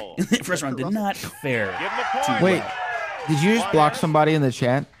Mike Hall. in the first round did not fare. Give him a point. Wait, did you just block somebody in the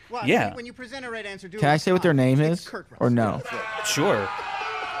chat? Well, Yeah. When you present a right answer, do Can it I say what their fine. name It's is? Kurt Or Russell. no? Sure.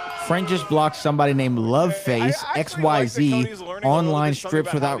 Frank just blocked somebody named Loveface XYZ online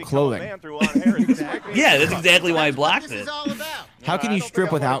strips without clothing. Yeah, that's exactly why I blocked This it. is all about. How can you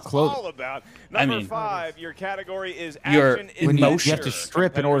strip without clothing? I Number mean, 5, your category is your action When you adventure. have to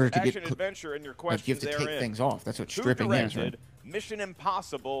strip in order to get Action adventure and your like you have questions to take therein. things off. That's what Who stripping is, directed right? Mission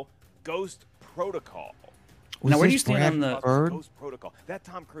Impossible: Ghost Protocol? Was Now, where do you this stand Brad on the- Bird? Ghost Protocol. That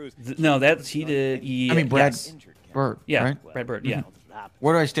Tom Cruise. No, that's he did. I mean, Brad yes. Bird. Yeah, Right? Brad Bird. Yeah,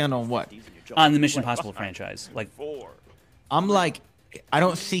 Where do I stand on what? on the Mission Impossible franchise. Like, 4. I'm like I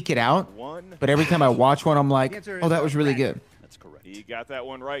don't seek it out, One. but every time I watch one, I'm The like, answer oh, is that was really good. That's correct. He got that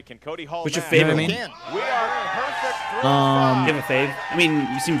one right. Can Cody Hall What's your match? favorite You know one? what I We are perfect through Do you have a fave? I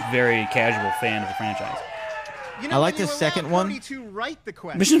mean, you seem very casual fan of the franchise. You I like when you the allow second one. Cody to write the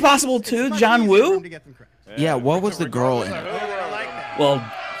question, Mission Impossible it's 2, much John easier for Woo? him to get them correct. Yeah, what was the girl in it? I like that. Well,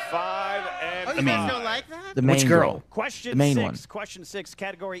 5 and Oh, you mean- guys don't like that? The main Which girl? Question The main 6. one. Question 6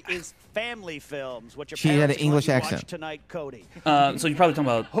 category is family films. What your She had parents an English let you watch accent. tonight, Cody. so you're probably talking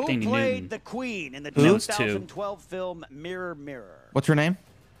about Who Danny played Newton. the Queen in the Who? Those two. 2012 film Mirror Mirror? What's her name?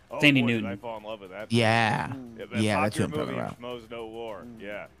 Oh, Sandy boy, did Newton. I fall in love with that. Yeah. Yeah, that's popular what I'm talking movie, about. Schmoes No War.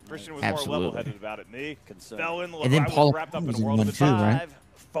 Yeah. Christian was Absolutely. more level-headed about it. Me, fell in love. And then I was Paula wrapped up in was a in world one of too, right? 5,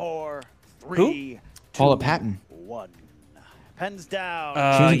 4, 3, Paula 2, Patton. 1. Pens down. She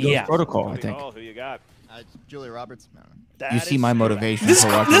was in Ghost yeah. Protocol, I Cody think. Hall, who you got? Julia Roberts. I don't know. That You see is my correct. motivation This for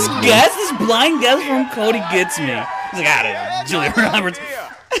watching this movie. guess, this blind guess from Cody gets me. He's like, ah, Julia Roberts.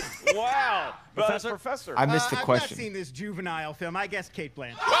 Idea. Wow. Professor? Professor. I missed the I've question. not seen this juvenile film. I guess Kate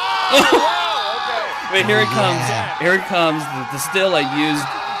Blanchett. Okay. Wait, here it comes. Here it comes. The still I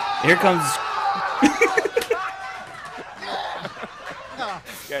used. Here comes.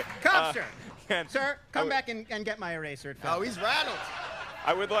 Okay. Copster. And Sir, I come would- back and get my eraser. Oh, he's rattled.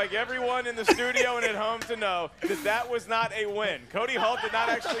 I would like everyone in the studio and at home to know that that was not a win. Cody Hall did not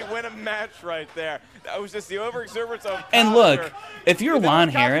actually win a match right there. That was just the overexuberance of And Costner. look, if you're But that Lon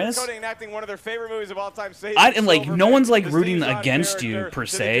was Costner Harris, Cody enacting one of their favorite movies of all time. and like no one's like rooting against you per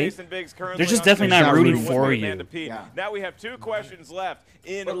se. They're just definitely not rooting for you. Yeah. Now we have 2 questions left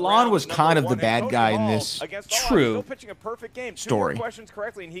in But Lon round was number kind of the 1, and bad Cody guy in Hall, this against all odds, true still pitching a perfect game. 2 story. more questions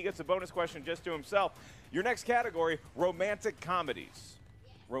correctly, and he gets a bonus question just to himself. Your next category: romantic comedies.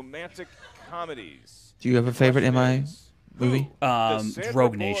 Romantic comedies. Do you have a favorite MI Is, movie? who does Sandra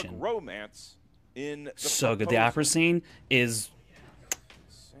Rogue Bullock Nation. romance in the So good. The Proposal? opera scene is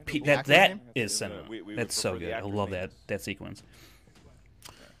that actor's that name? is cinema. We would That's so prefer the good. I actor's love names. that sequence.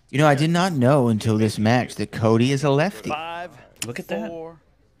 You know, I did not know until this match that Cody is a lefty. 5, Look at that. 4,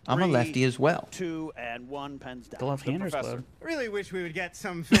 I'm a 3, lefty as well. 2, and 1. Pens down. The left-handers Professor. club. I really wish we would get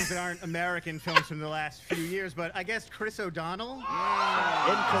some films that aren't American films from the last few years, but I guess Chris O'Donnell.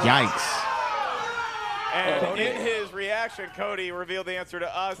 Incorrect. Yikes. And in his reaction, Cody revealed the answer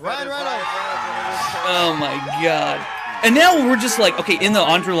to us. That Ryan is Reynolds. Ryan Reynolds, and it is Oh my god. And now we're just like, okay, in the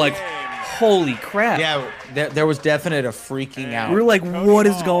entre, like, holy crap. Yeah, there was definite a freaking out. We're like, Cody what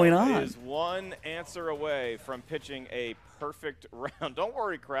is Hall going on? Is one answer away from pitching a perfect round. Don't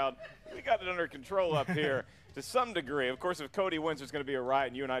worry, crowd. We got it under control up here to some degree. Of course, if Cody wins, there's going to be a riot,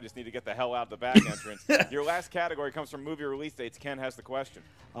 and you and I just need to get the hell out the back entrance. Your last category comes from movie release dates. Ken has the question.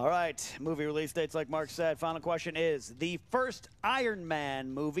 All right, movie release dates, like Mark said. Final question is: the first Iron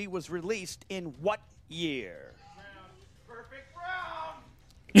Man movie was released in what year? Perfect round.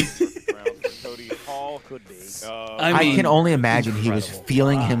 Round for Cody Hall. Could be. I mean, can only imagine he was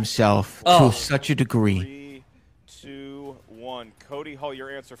feeling himself to such a degree. 3, 2, 1. Cody Hall, your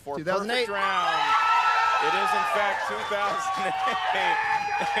answer for 2008. perfect round. It is, in fact, 2008. And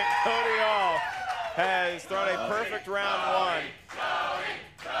Cody Hall has thrown a perfect round 1.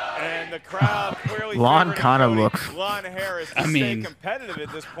 And the crowd clearly Lon favored kinda Cody. looks Lon Harris to I mean, stay competitive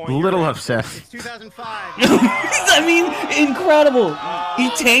at this point. Little You're- upset. It's 2005. I mean, incredible. He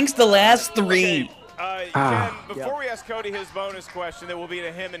tanks the last 3. Ken, before we ask Cody his bonus question that will be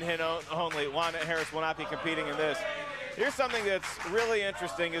to him and him only, Lon Harris will not be competing in this. Here's something that's really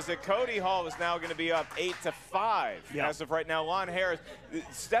interesting is that Cody Hall is now going to be up 8-5 as of right now. Lon Harris,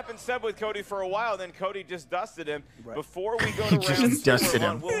 step and step with Cody for a while, then Cody just dusted him. Before we go to He just round 2, dusted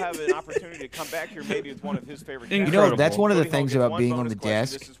Lon, him. we'll have an opportunity to come back here maybe with one of his favorite You You categories. know, that's one of the Cody Hall things gets about one being on bonus the question.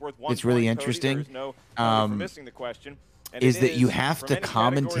 desk This is worth 1 that's really point, Cody. interesting, There's no penalty for um, missing the question. And is it that you have from to any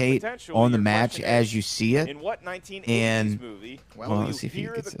category commentate potentially, on the your match question as is, you see it. in what 1980s And- movie well, will let's see you if he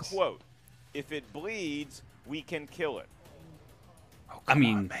hear gets the this. quote, "If it bleeds, we can kill it"? I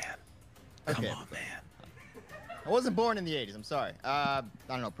mean, Okay. Come on, man. I wasn't born in the 80s. I'm sorry. I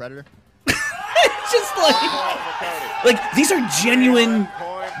don't know. Predator. just Point for Cody. like these are genuine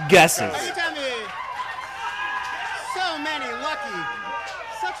Point for guesses. Cody. You tell me. So many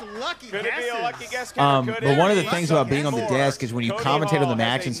such lucky Could guesses. it be a lucky guess? Ken, or could But it one of the be things about being on the something desk more? is when you Cody commentate on Hall the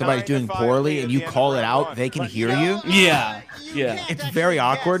match has and a somebody's doing 9-5 poorly lead and at you the end call of it round out, 1. they can But hear no, you. Yeah, You yeah. can't It's actually very guess,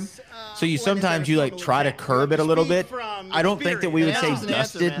 awkward. So you sometimes you like try to curb it a little bit. I don't think that we would say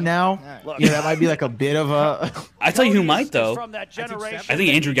dusted now. You know, that might be like a bit of a. I tell you who might though. From that generation, I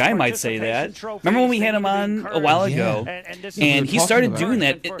think Andrew Guy might say that. Remember when we had him on a while ago, and he started doing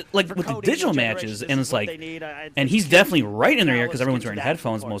that like with the digital matches, and it's like, and he's definitely right in their ear because everyone's wearing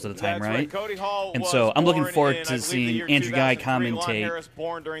headphones most of the time, right? And so I'm looking forward to seeing Andrew Guy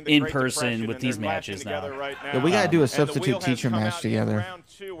commentate in person with these matches now. Yeah, we gotta do a substitute teacher match together.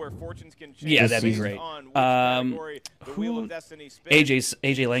 Yeah, that'd be great.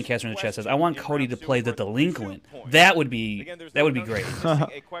 AJ Lancaster in the chat says, "I want Cody to play the delinquent. That would be great.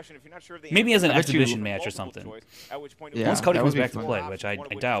 Maybe as an exhibition match or something. Yeah, Once Cody that comes would be back to fun. play, which I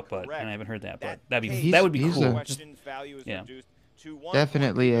doubt, but and I haven't heard that, but that would be cool. Yeah,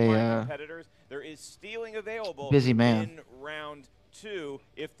 Definitely a there is stealing available busy man. in round 2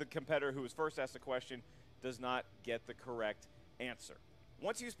 if the competitor who was first asked the question does not get the correct answer.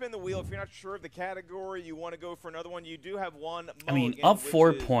 Once you spin the wheel, if you're not sure of the category, you want to go for another one, you do have one I mean, mulligan, up which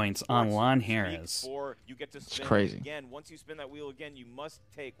 4 is points on sports Lon speak, Harris. or you get to spin crazy. again. Once you spin that wheel again, you must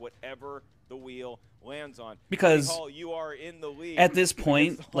take whatever the wheel lands on. Because Cody Hall, you are in the lead at this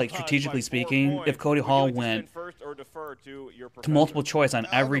point, against like Lon strategically by 4 speaking, points. if Cody Would you Hall like to went spin first or defer to your to professor? multiple choice on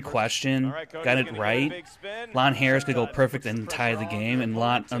every question, All right, Cody, got you're it gonna get a right, big spin. Lon Harris could go perfect and tie the game,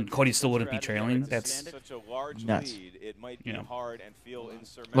 and Cody still wouldn't be trailing. That's such a large nuts. lead, it might be hard and feel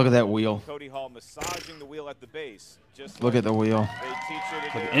insurmountable. Look at that wheel. Cody Hall massaging the wheel at the base. Just Look like at the wheel. they teach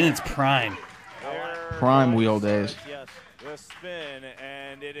you to do. in its prime. There Prime goes wheel days. Yes. the spin,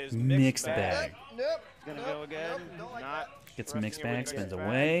 and it is Mixed bag. Gonna go again. Not Gets mixed trusting it bag, with spins mixed bag.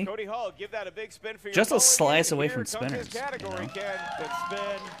 away. Cody Hall, give that a big spin for your Just a mulligan. slice away Here from comes his spinners, you category, know? Ken. Good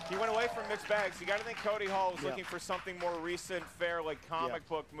spin. He went away from mixed bags. You got to think Cody Hall was looking for something more recent, fair, like comic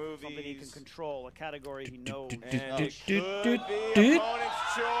book movies. Something he can control, a category he knows. And it could do, be do. opponent's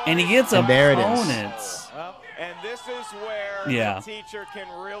choice. And he gets And there it is. opponents. And this is where Yeah. the teacher can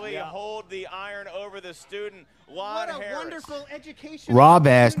really hold the iron over the student. Lon What a Harris. wonderful education. Rob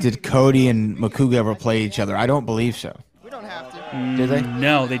asked, "Did Cody and Makuga ever play each other?" I don't believe so. We don't have to. Did they?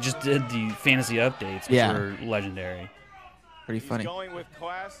 No, they just did the fantasy updates, which Yeah. were legendary. Pretty funny. He's going with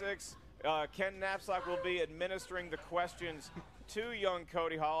classics. Ken Knapsack will be administering the questions to young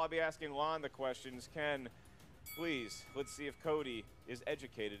Cody Hall. I'll be asking Lon the questions. Ken, please, let's see if Cody is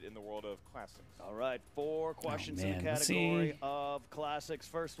educated in the world of classics. All right, 4 questions in man, the let's category see. of classics.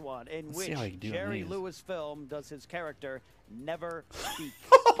 First one, in Let's see which how you do on Jerry these. Lewis film does his character never speak?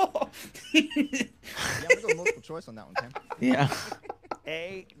 Yeah, I'm gonna go multiple choice on that one, Tim. Yeah.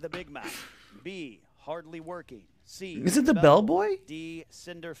 A, the Big Mouth. B, hardly working. C, Is it the Bellboy? D,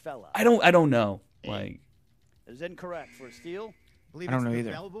 Cinderfella. I don't know. Like, That is incorrect for Steele. Believe I don't it's know the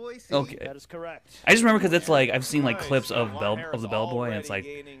either. Bellboy, see? okay. That is correct. I just remember because it's like I've seen like Nice. clips of Lon Harris the Bellboy, and it's already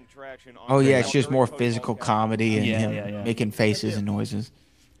like, gaining traction on Oh yeah, the it's just Cody more Hall physical guy. comedy and Yeah, him yeah. making faces and noises.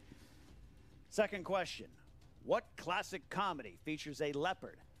 Second question. What classic comedy features a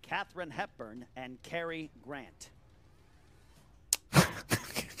leopard, Katharine Hepburn, and Cary Grant?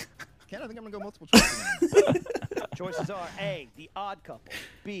 Ken, I think I'm gonna go multiple choice again. Choices are A, The Odd Couple,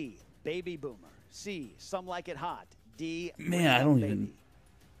 B, Baby Boomer, C, Some Like It Hot, D, Man, Bring I It don't On, even- Baby.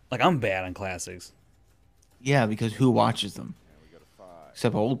 like I'm bad on classics. Yeah, because who watches them?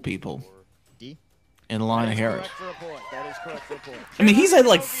 Except old people. D. And Lon That is Harris. correct for a point. That is correct for a point. I mean, he's had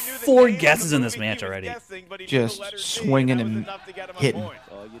like He knew the 4 name of the guesses in movie this he match was already. guessing, but he knew Just the letter D, swinging that was and enough to get him a hitting. point.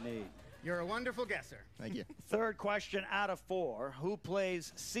 All you need. You're a wonderful guesser. Thank you. Third question out of 4. Who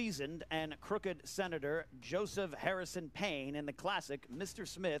plays seasoned and crooked Senator Joseph Harrison Payne in the classic Mr.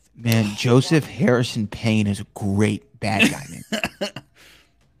 Smith? Man, Joseph Harrison Payne is a great bad guy, man. Can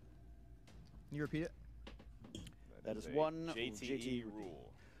you repeat it? That is one JTE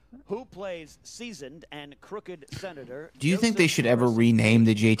rule. Who plays seasoned and crooked Senator? Do you think they Joseph should ever Harrison rename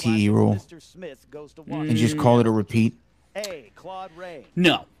the Payne in JTE classic rule Mr. Smith goes to and Washington. just call it a repeat? A. Claude Rains.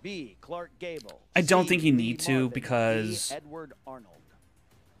 No, B. Clark Gable. I don't C. think you Lee need to, Marvin, because- D. Edward Arnold.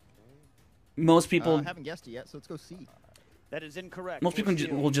 most people, I haven't guessed it yet, so let's go C. That is incorrect. most people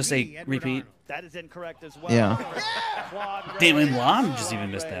Steele. will just say B, Edward repeat. Arnold. That is incorrect as well. Yeah. Claude Damn, and Rains. Lon just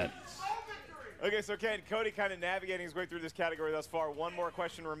even missed that. Okay, so Ken, Cody kind of navigating his way through this category thus far. One more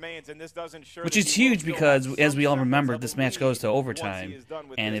question remains, and this does ensure Which that is he will huge still because, have as some we all semblance remember, of this a match goes to lead once overtime, he is done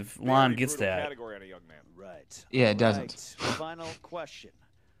with and this if Lon very gets brutal that- category on a young man. Right. Yeah, it All doesn't. right. Final question.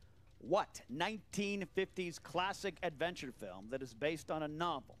 What 1950s classic adventure film that is based on a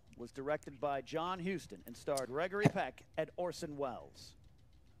novel was directed by John Huston and starred Gregory Peck and Orson Welles?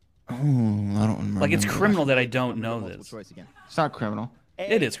 Oh, I don't remember. Like, it's criminal that I don't know Multiple this. choice again. It's not criminal.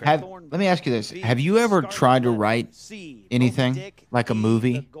 It is crazy. Let me ask you this: have you ever tried to write anything like a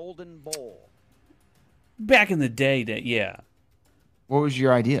movie? Back in the day, yeah. What was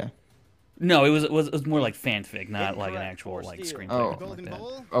your idea? No, it was more like fanfic, not like an actual like screenplay. Oh, or anything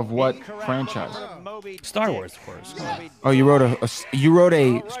like that. Of what franchise? Star Wars, of course. Oh, you wrote a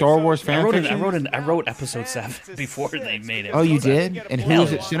Star Wars fan fiction? I wrote episode 7 before they made it. Oh, you did? And who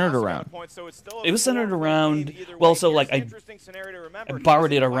was it centered around? It was centered around, well, so like I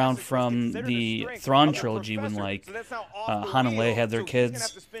borrowed it around from the Thrawn trilogy when like Han and Leia had their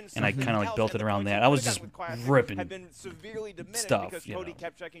kids, and I kind of like built it around that. I was just ripping stuff, you know,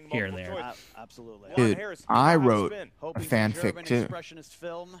 here and there. Absolutely. Dude, I wrote a fanfic too.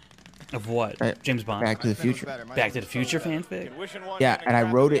 Of what? James Bond? Back to the Future. Back to the Future fanfic? Yeah, and I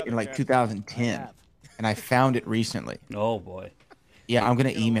wrote it in like 2010, and I found it recently. Oh boy. Yeah, I'm gonna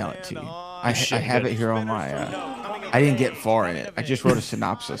email it to you. I have it here on my. I didn't get far in it. I just wrote a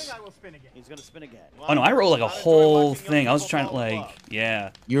synopsis. He's gonna spin again. Oh no, I wrote like a whole thing. I was trying to like,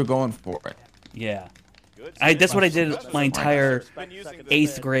 yeah. You were going for it. Yeah. That's what I did my entire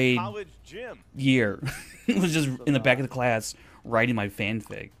 8th grade year. It was just in the back of the class writing my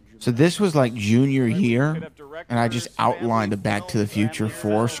fanfic. So this was like junior year, and I just outlined a Back to the Future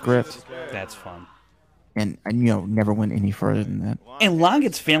 4 script. That's fun. And you know, never went any further than that. And Lon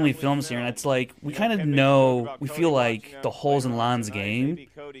gets family films here, and it's like we kind of know, we feel like the holes in Lon's game.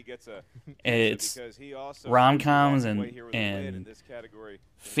 It's rom-coms and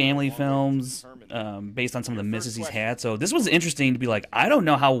family films based on some of the misses he's had. So this was interesting to be like, I don't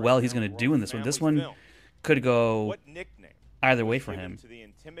know how well he's going to do in this one. This one could go either way for him.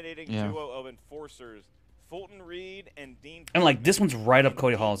 Yeah. And like this one's right up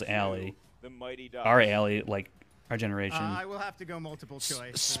Cody Hall's alley. Our alley, like our generation. I will have to go multiple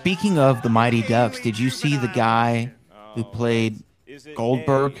choice. Speaking of the Mighty Ducks, did you see the guy who played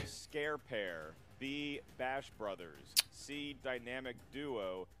Goldberg? Scare pair, B. Bash Brothers, C. Dynamic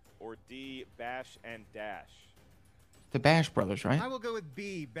Duo, or D. Bash and Dash? The Bash Brothers, right? I will go with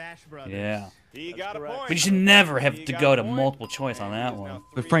B. Bash Brothers. Yeah. He got a point. But you should never have to go to multiple choice on that one.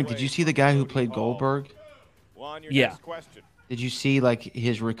 But Frank, did you see the guy who played Goldberg? Yeah. Did you see like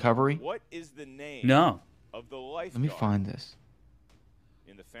his recovery? What is the name No. of the lifeguard Let me find this.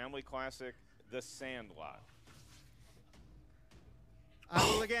 in the family classic The Sandlot? I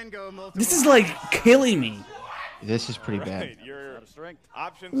will again go multiple. This is like killing me. This is pretty bad. Your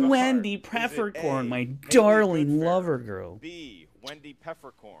options are Wendy Peppercorn, my darling lover girl. B. Wendy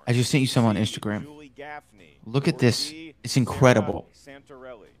Peppercorn. I just sent you some on Instagram. Julie Gaffney. Look at or this. D. It's incredible. Sarah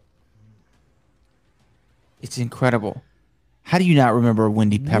Santorelli. It's incredible. How do you not remember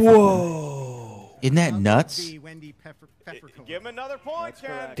Wendy Peppercorn? Whoa. Isn't that nuts? B. Wendy Peppercorn. Give him another point,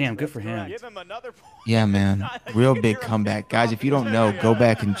 Ken. Damn, good for him. Give him another point. Yeah, man. Real big comeback. Guys, if you don't know, go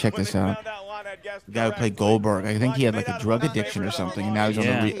back and check this out. The guy who played Goldberg, I think he had like a drug addiction or something, and now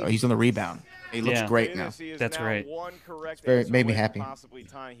he's on the rebound. He looks great now. That's great. Made me happy.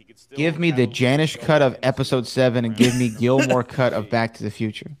 Give me the Janish cut of Episode 7 and give me Gilmore cut of Back to the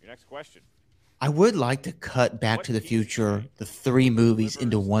Future. Your next question. I would like to cut Back to the Future, the 3 movies,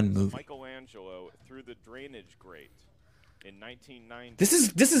 into one movie. Michelangelo through the drainage grate in 1990.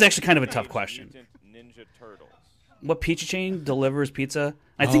 This is actually kind of a tough question. Ninja Turtles. What pizza chain delivers pizza?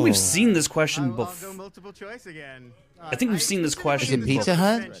 I think we've seen this question I'll go before. multiple choice again. I think we've seen this question. Is it Pizza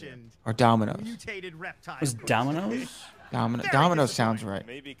Hut or Domino's? Mutated reptile. Was Domino's? Domino's sounds right.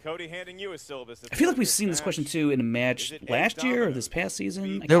 Maybe Cody handing you a syllabus. I feel like we've seen this question too in a match last year or this past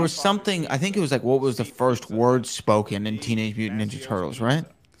season. There was something, I think it was like, what was the first word spoken in Teenage Mutant Ninja Turtles, right?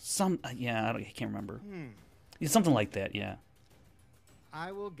 Yeah, I can't remember. It's something like that, yeah.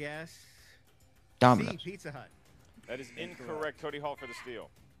 I will guess Domino's. C. Pizza Hut. That is incorrect. Cody Hall for the steal.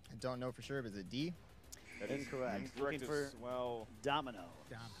 I don't know for sure, but is it D? That is Incorrect. incorrect Looking as well. Domino.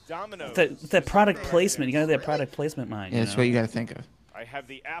 Domino's. That product placement. You got to have that product placement mind. Yeah, that's what you got to think of. I have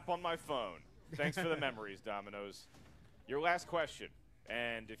the app on my phone. Thanks for the memories, Domino's. Your last question.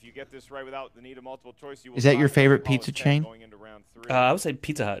 And if you get this right without the need of multiple choice, you will. Is that your not favorite follow pizza tech chain? Going into round 3. I would say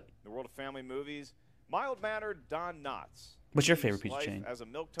Pizza Hut. In the world of family movies, mild-mannered Don Knotts. What's your lives favorite pizza life chain? As a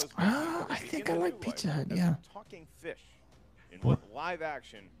milquetoast I think I like Pizza Hut, as yeah. a talking fish. In what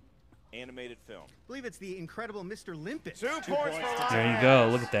live-action animated film? I believe it's the incredible Mr. Limpet. 2 points for Lon There you Harris. go.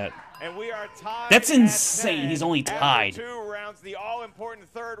 Look at that. And we are tied. That's at insane. 10. He's only After tied. 2 rounds, the all-important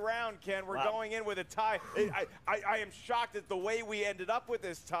third round, Ken. We're going in with a tie. I am shocked at the way we ended up with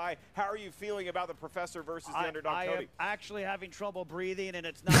this tie. How are you feeling about the professor versus the underdog I Cody? am actually having trouble breathing, and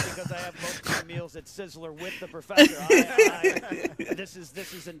it's not because I have most of my meals at Sizzler with the professor. This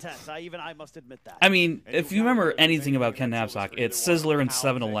is intense. I must admit that. I mean, if you remember anything about Ken Knapsack, it's Sizzler and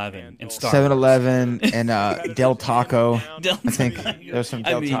 7-Eleven and Star. 7-Eleven and Del Taco. Del I think Taco. there's some I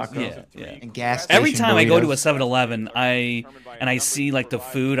Del mean, Taco yeah. and gas Every station time I go to a burritos. 7-Eleven, I see like the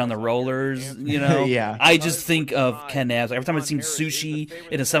food on the rollers, you know. Yeah. I just think of Ken Knapsack. Every time I've seen sushi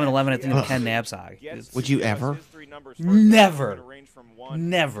in a 7-Eleven, I think of Ken Knapsack. It's- Would you ever? Never.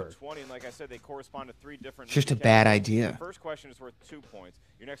 Never. It's just a bad idea. First question is worth 2 points.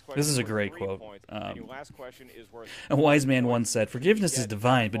 Your next question This is a worth great 3 quote. points, and your last question is worth A wise man once said, "Forgiveness is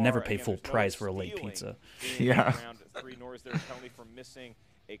divine, but never pay full price for a late pizza." Yeah. Round 3, nor is there a penalty for missing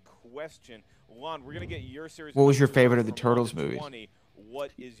a question. Lon, we're gonna get your series. What was your questions favorite of the from 1 Turtles to movies? 20.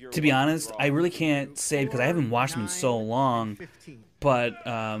 What is your To be lucky honest, draw? I really can't say because I haven't watched them in so long. But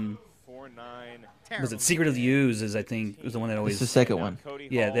 4, 9. was it Secret of the Ooze? Is I think was the one that always. It's the second one.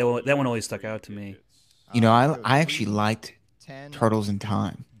 Yeah, that one always stuck out to me. You know, I actually liked Turtles in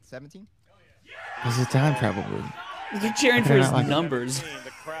Time. 17? It's a time travel movie. You're cheering How for did I his not like it? numbers.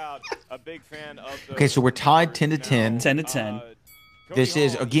 The crowd, a big fan of the Okay, so we're tied 10 to 10. 10 to 10. This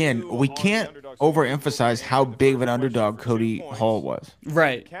is, again, we can't overemphasize how big of an underdog Cody Hall was.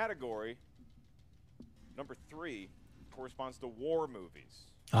 Right. Category number 3 corresponds to war movies.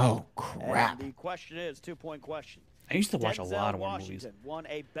 Oh, crap. And the question is 2-point question. I used to watch a Denzel lot of war movies. Washington won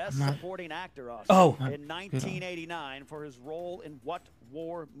a Best I'm not- Supporting Actor Oscar Oh. in 1989 for his role in what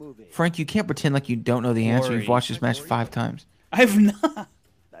war movie? Frank, you can't pretend like you don't know the answer. Glory. You've watched this match 5 times. I've not.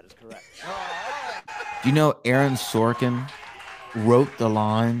 That is correct. Do you know Aaron Sorkin wrote the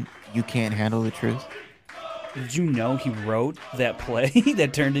line, "You can't handle the truth"? Did you know he wrote that play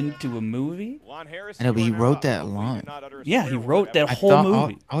that turned into a movie? Lon Harris, I know, but he you are wrote up. that Hopefully you line. did not utter a Yeah, he swear word wrote that I whole thought,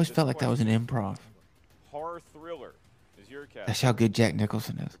 movie. I always felt like that was an improv. Horror thriller is your category. That's how good Jack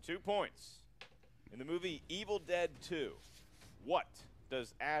Nicholson is. 2 points. In the movie Evil Dead 2, what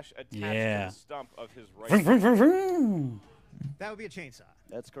does Ash attach Yeah. to the stump of his right Vroom, vroom, foot? vroom, vroom. That would be a chainsaw.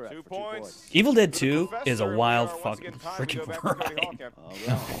 That's correct. 2 for points. Evil Dead For the 2 is a professor, wild we are once fucking again tied. We freaking go back to Cody ride.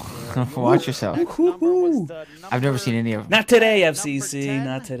 Hall, Ken. Watch yourself. I've never seen any of them. Not today, FCC.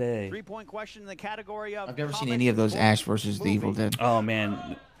 Not today. 3-point question in the category of I've never seen comic any of those book Ash versus the Evil movie. Dead. Oh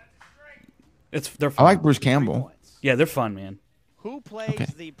man, they're I fun. like Bruce 3 Campbell. points. Yeah, they're fun, man. Who plays Okay.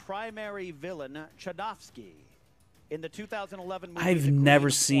 the primary villain, Chodovsky, in the 2011 movie? I've The never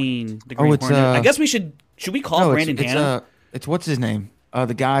Green seen Hornet? the Green it's, Hornet. I guess we should we call No, Brandon Hanna? it's what's his name?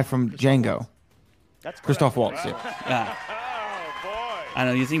 The guy from Django. That's correct. Christoph Waltz. Yeah. Ah, Oh, boy. I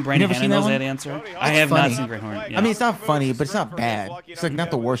don't know. You think Brandon never Hanna seen that knows one? that answer? Cody I Hall. have funny. not seen Green Hornet. I Yeah. mean, it's not funny, but it's not bad. It's like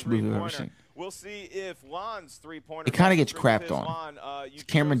not the worst movie I've ever seen. We'll see if Lon's 3-pointer. It kinda gets matches crapped on. Lon. You It's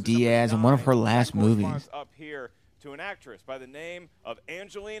Cameron chose number Diaz in one of 9. her last That corresponds movies. Up here to an actress by the name of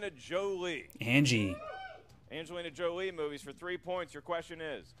Angelina Jolie. Angie. Angelina Jolie movies for 3 points. Your question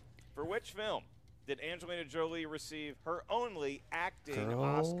is, for which film did Angelina Jolie receive her only acting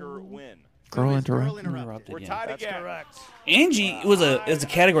Oscar win? Girl Girl Interrupted. Interrupted. We're Yeah. tied That's again. correct. Angie was a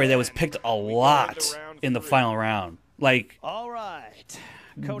category that was picked a lot in the final round. Like All right.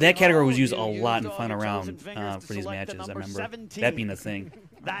 that category was used a you lot in the all final your round chosen fingers to for these select the matches. I number remember 17. that being a thing.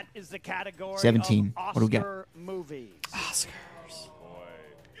 That is the category 17. of What do we got? Oscar movies. Oscars.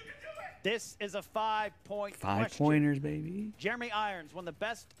 This is a 5-point 5 question. pointers, baby. Jeremy Irons won the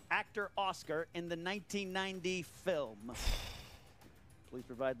Best Actor Oscar in the 1990 film. Please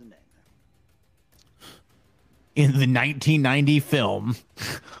provide the name. In the 1990 film,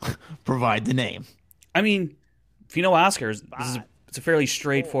 provide the name. I mean, if you know Oscars, Five, it's a fairly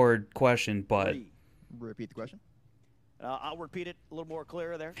straightforward question, but Three. Repeat the question. I'll repeat it a little more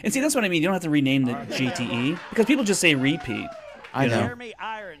clear there. and see that's what I mean. You don't have to rename the GTE because people just say repeat. I You know. Jeremy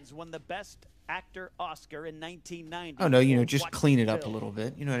Irons won the Best Actor Oscar in 1990. Oh no, you know, for just what clean it up a film? little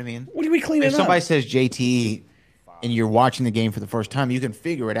bit. You know what I mean? What do we clean If it somebody up? says JTE and you're watching the game for the first time, you can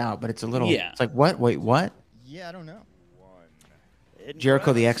figure it out, but it's a little. Yeah. It's like what? Wait, what? Yeah, I don't know.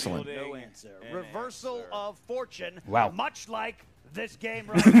 Jericho the Excellent. No answer. Reversal of fortune. Wow. Much like this game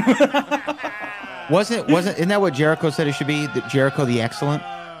right now. Wasn't? Isn't that what Jericho said it should be? Jericho the Excellent.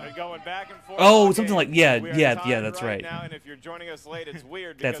 They're going back and forth. Oh, Okay, something like- we are yeah, tied that's right. Now, and if you're joining us late, it's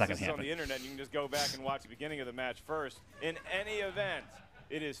weird That's because not this gonna is on the happen. internet. And you can just go back and watch the beginning of the match first. In any event,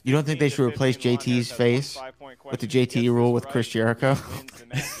 it is. You don't think they 15 should to replace 15. Lon Harris JT's has one face 5-point with the question. If he JTE gets rule this with right, Chris Jericho? he wins the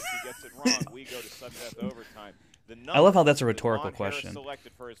match. If he gets it I love how that's a rhetorical question.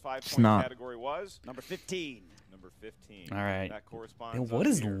 Selected for his It's not. category was Number 15. number 15. All right. That corresponds Yo, what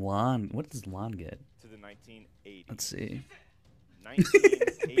up is here Lon? What does Lon get? to the 1980s. Let's see.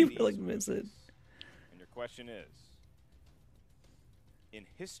 1980s. We really miss it. And your question is, in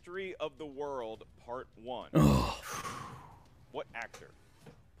History of the World, Part 1, what actor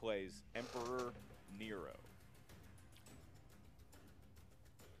plays Emperor Nero?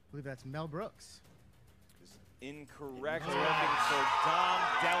 I believe that's Mel Brooks. Is incorrect. Looking for Dom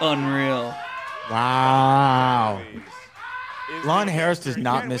DeLuise. Unreal. Wow. Is Lon the Harris answer. does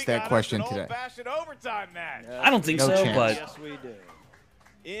not Again, miss we that got us question an today. old-fashioned overtime match. I don't think No so, chance. but Yes, we do.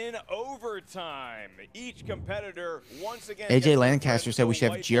 In overtime, each competitor once again. AJ gets to Lancaster press said we the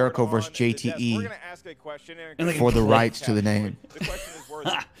should have whiteboard Jericho versus on the desk. JTE We're gonna ask a question And they for the can rights to the name. The question is worth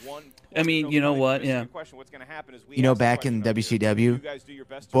 1 point. I mean, you know what? Yeah. Question, what's gonna happen is we You know, ask the back in question up here. WCW, You guys do your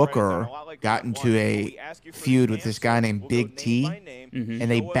best to write it down, Booker a lot like got round into one. a We ask you for the feud with this guy answers. named We'll go Big name T, by name. Mhm.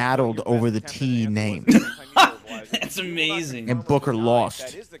 and they Show us what battled your over best the attempt T at name. answer was. Every time you verbalize it. That's If you will not amazing. And Booker confirm or deny, lost.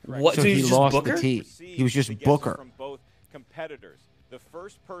 that is the correct What? So So he he's just lost Booker? the T. He was just the guesses Booker. from both competitors. The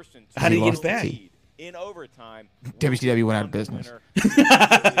first person to How did he take get the it back? lead in overtime. WCW will went out of be business. winner.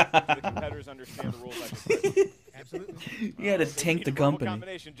 The competitors understand the rules like the president. Absolutely. you had to So we tank need the a verbal company.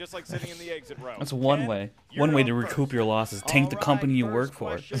 combination, just like sitting in the exit row. That's one Ken, way. you're One way up to first. recoup your losses. Tank the All right, company you first work for.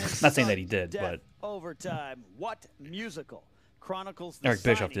 question is Not saying that he did, Death but overtime. What musical chronicles the Eric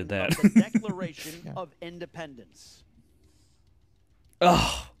Bischoff signing did that. of the Declaration of Independence?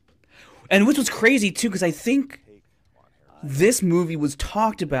 oh, and which was crazy too, because I think this movie was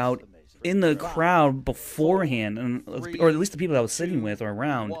talked about in the crowd beforehand, and or at least the people I was sitting with or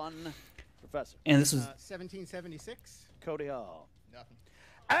around. One, Professor. And this was, 1776. Cody Hall. Nothing.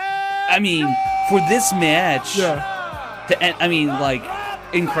 I mean, for this match, to end, I mean, like,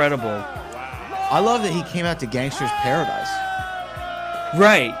 incredible. I love that he came out to Gangster's Paradise.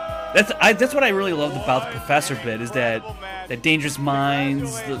 Right. That's what I really loved about the Professor bit, is that Dangerous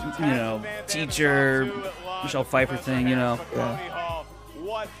Minds, the teacher, Michelle Pfeiffer thing, Yeah.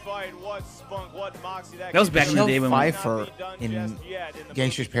 What fight, what spunk, what moxie That was back in the Michelle day when Pfeiffer in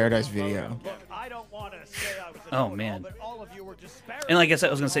Gangster's Paradise video. I don't want to say I was an Oh, know-it-all, man. but all of you were disparaging. And like I said,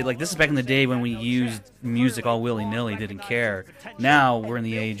 I was gonna say, like, this is back in the day when we used music all willy nilly, didn't care. Now we're in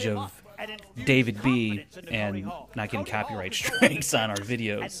the age of David B. and not getting copyright strikes on our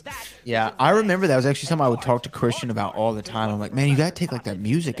videos. Yeah, I remember that was actually something I would talk to Christian about all the time. I'm like, man, you gotta take like that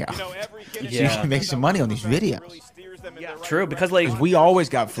music out. So you Yeah. can make some money on these videos. True, because like 'Cause we always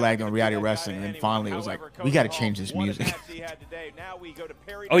got flagged on reality wrestling, and then finally it was like, we gotta change this music.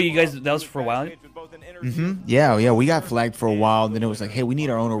 Oh, you guys, that was for a while? Yeah, we got flagged for a while, and then it was like, hey, we need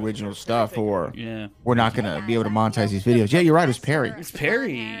our own original stuff, or Yeah. we're not gonna be able to monetize these videos. Yeah, you're right, it was Perry. It's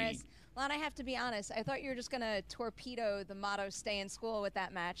Perry. Lon, I have to be honest. I thought you were just gonna torpedo the motto "Stay in school" with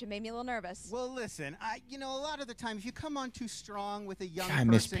that match. It made me a little nervous. Well, listen, a lot of the time, if you come on too strong with a young God, I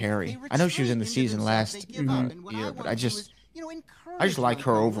miss person, Perry. they I know she was in the retreat season into last themselves, they give up. year, And what but I I wanna do just- is, encourage I just like young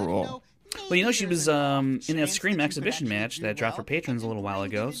her people, overall. Well, you know, she was in that chance Scream that you could exhibition actually match do that dropped for well, patrons a little while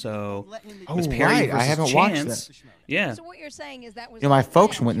ago. and So let him- Oh, it was Perry right, I versus haven't watched Chance. that. Yeah. So what you're saying is that was. You know, my the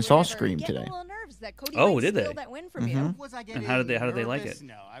folks win. went and You saw were Scream getting today. a little nervous that Cody Oh, might did they? steal that win from you. Mhm. Was I And getting how did they like nervous? it?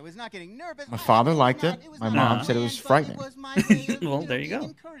 No, I was not getting nervous. My father liked not. it. Was My not mom my said it was plan, but frightening. was my way of, Well, there you being go.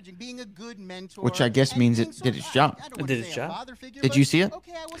 encouraging, being a good mentor, Which I guess and means being it so- did its job. I don't It wanna did say its a job. father figure, Did but you see it?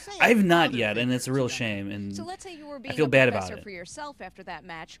 okay, I will say I have a not father yet, and figure it's a to real young shame. men. And So let's say you were being feel a bad about professor it. for yourself after that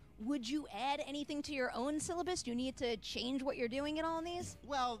match. Would you add anything to your own syllabus? Do you need to change what you're doing in all of these?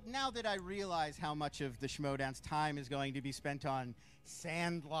 Well, now that I realize how much of the Schmodown's time is going to be spent on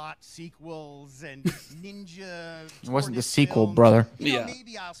Sandlot sequels and Ninja. It wasn't the Tortoise sequel, films, brother. Yeah.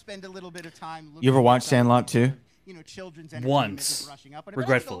 Maybe I'll spend a little bit of time. You ever looking watch at some of Sandlot the, too? Children's Once. entertainment brushing up on it, but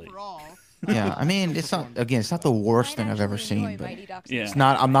I think Regretfully. overall, Yeah, I mean, it's not. Again, it's not the worst thing I've ever seen, but Yeah. it's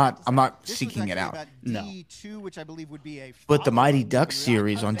not. I'm not This was seeking it actually out. about No. D2, which I believe would be a But the follow-up Mighty to Ducks React.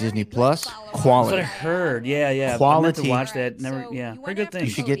 series on very Disney good Plus, follow-up. That's what I quality. heard. Yeah. I meant Quality. to watch that. Alright, Never. so Yeah. you Very went good after thing.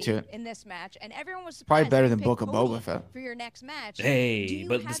 You should get to Cody it. in this match, and everyone was Probably surprised better that than you Book picked of Cody Boba Fett. for your next match. Hey, Do you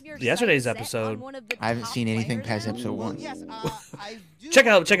but have your yesterday's sights set episode- on one of the I haven't top seen anything players past now? episode Well, 1. yes, I do Check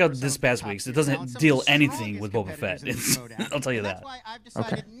out like this some past top week's. It tier talent, doesn't some deal of the anything with strongest Boba Fett. competitors in the Schmodown. I'll tell you And that. That's why I've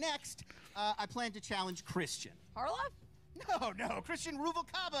decided next I plan to challenge Christian. Harloff? No, Christian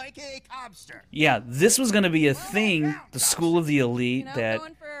Ruvalcaba, aka Cobster. Yeah, this was gonna be a thing. The School of the Elite You know, that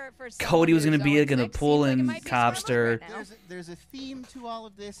going for Cody was someone gonna be who's gonna 0-6 pull seems like it in might be a smart move Cobster. right now. There's a theme to all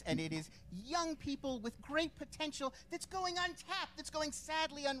of this, and it is young people with great potential that's going untapped, that's going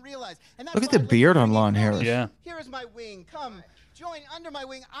sadly unrealized. And that's Look at why the I'd like beard to on bring in Lon Cody. Harris. Yeah. Here is my wing. Come, join under my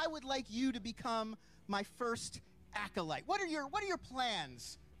wing. I would like you to become my first Acolyte. What are your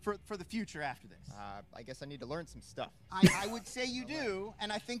plans for the future after this? I guess I need to learn some stuff. I would say you do,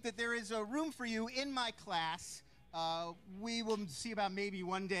 and I think that there is a room for you in my class. We will see about maybe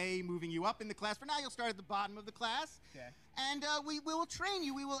one day moving you up in the class. For now, you'll start at the bottom of the class. Okay. And we will train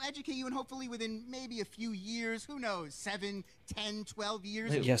you, we will educate you, and hopefully within maybe a few years, who knows, 7, 10, 12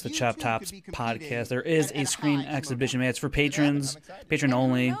 years. Yes, the Chop Tops podcast. There is a screen exhibition match for patrons, patron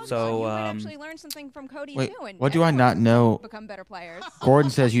only. So, you might actually learn something from Cody Wait, too, and what do I not know? become better players.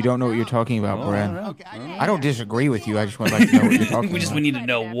 Gordon says you don't know what you're talking about, Brad. I don't disagree with you. I just would like to know what you're talking about. We need to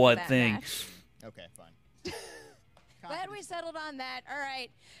know what thing. Okay, fine. Glad we settled on that. All right.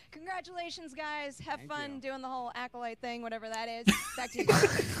 Congratulations, guys. Have fun doing the whole acolyte thing, whatever that is. Back to you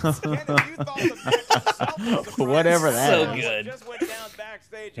guys. Whatever that So is. good.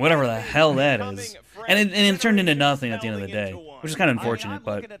 Whatever the hell that is. And it turned into nothing at the end of the day, which is kind of unfortunate. I'm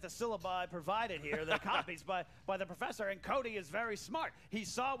But looking at the syllabi provided here, the copies by the professor, and Cody is very smart. He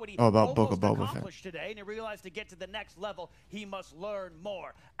saw what he about Book almost of Boba Fett. accomplished today, and he realized to get to the next level, he must learn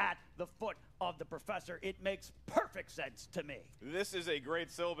more at the foot of the professor. It makes perfect sense to me. This is a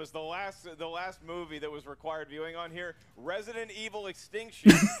great syllabus. The last movie that was required viewing on here, Resident Evil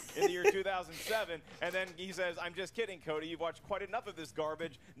Extinction in the year 2007. And then he says, I'm just kidding, Cody. You've watched quite enough of this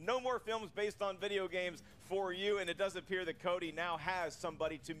garbage. No more films based on video games for you. And it does appear that Cody now has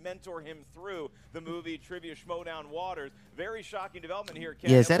somebody to mentor him through the movie Trivia Schmodown Waters. Very shocking development here, Ken.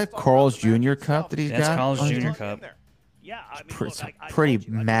 Yeah, is that a Carl's Jr. cup that he's got? that's Carl's on his- Jr. Cup. Yeah, I mean, It's look, pretty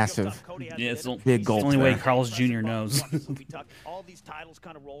massive. Yeah, it's the Big gold only way there. Carl's Jr. knows. All these titles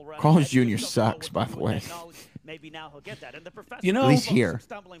kind of roll around. Carl's Jr. sucks, by the way. Maybe now he'll get that. And the professor You know, At least here.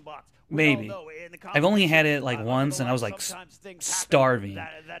 Maybe. I've only had it like once, and I was like starving.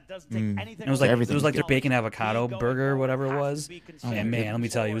 It was like their bacon avocado burger, or whatever it was. And man, let me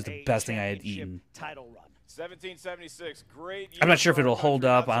tell you, it was the best thing I had eaten. 1776, great. I'm not sure if it'll hold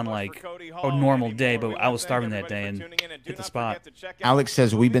up on like a normal day, but I was starving that day and hit the spot. Alex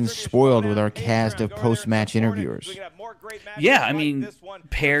says we've been spoiled with our cast of post-match interviewers. Yeah, I mean,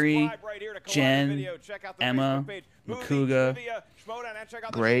 Perry, Jen, Emma, Makuga,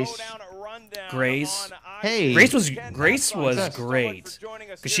 Grace. Hey, Grace was great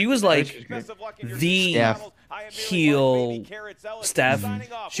because she was like the heel. Steph,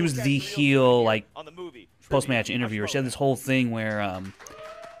 she was the heel like post-match interviewer. She had this whole thing where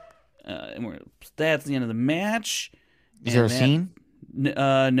that's the end of the match. Is there a scene?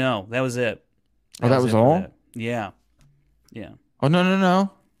 No, that was it. Oh, that was all? Yeah. Oh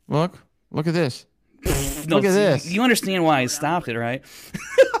no! Look at this. No, Look at this. You understand why I stopped it, right?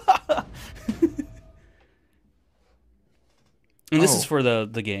 And this is for the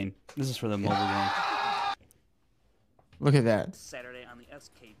game. This is for the mobile game. Look at that. Saturday on the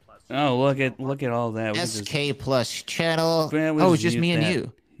SK Plus. Oh, look at all that. SK Plus channel. Man, Oh, it's just me and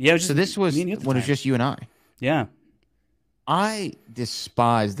you. Yeah, it was just So this was me and you at the when it was time. just you and I. Yeah. I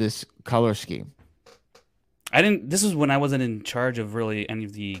despise this color scheme. This is when I wasn't in charge of really any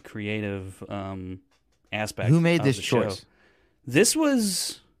of the creative aspects. Who made of this the show. choice? This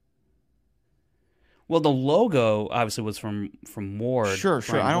was. Well, the logo obviously was from Ward. Sure.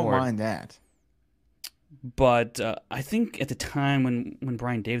 Brian I don't Ward. mind that. But I think at the time when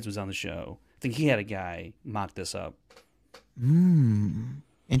Brian Davis was on the show, I think he had a guy mock this up.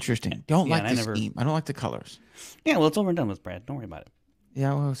 Interesting. Don't Yeah, like and the I never- scheme. I don't like the colors. Yeah, well, it's over and done with, Brad. Don't worry about it.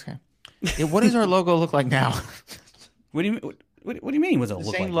 Yeah, well, okay. Yeah, what does our logo look like now? What do you what do you mean? Was it The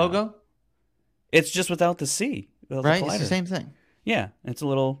look same like logo? now? It's just without the C, without Right? the It's the collider. same thing. Yeah, it's a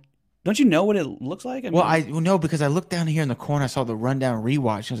little. Don't you know what it looks like? No, because I looked down here in the corner. I saw the rundown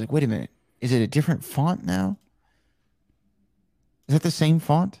rewatch. I was like, wait a minute. Is it a different font now? Is that the same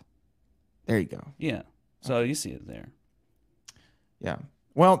font? There you go. Yeah. So you see it there. Yeah.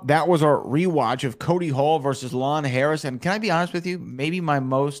 Well, that was our rewatch of Cody Hall versus Lon Harris. And can I be honest with you? Maybe my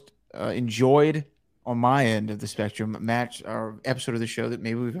most enjoyed on my end of the spectrum match or episode of the show that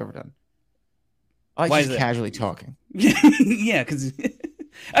maybe we've ever done. I Why like is just that? casually talking. Yeah, because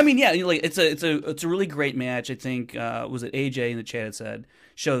I mean, yeah, like it's a really great match. I think was it AJ in the chat had said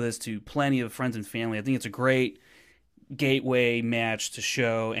show this to plenty of friends and family. I think it's a great gateway match to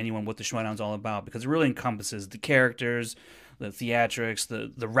show anyone what the Schmodown's all about because it really encompasses the characters, the theatrics,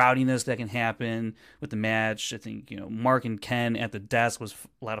 the rowdiness that can happen with the match. I think Mark and Ken at the desk was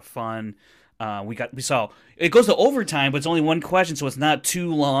a lot of fun. We saw it goes to overtime, but it's only one question, so it's not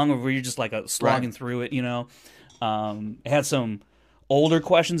too long, or where you're just like slogging through it. It had some older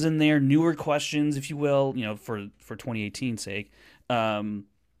questions in there, newer questions, if you will. For 2018's sake.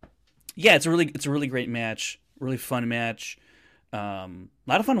 Yeah, it's a really great match, really fun match. A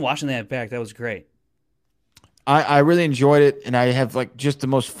lot of fun watching that back. That was great. I really enjoyed it, and I have like just the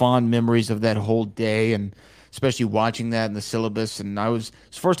most fond memories of that whole day, and especially watching that in the syllabus. And it's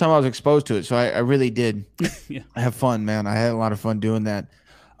the first time I was exposed to it, so I really did. Yeah. I have fun, man. I had a lot of fun doing that.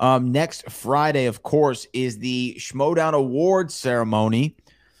 Next Friday, of course, is the Schmodown Awards ceremony,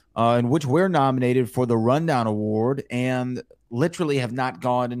 in which we're nominated for the Rundown Award, and literally have not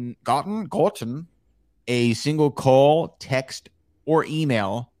gotten a single call, text, or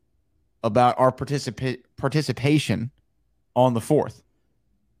email about our participation on the 4th.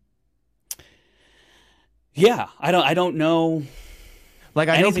 Yeah, I don't know. Like,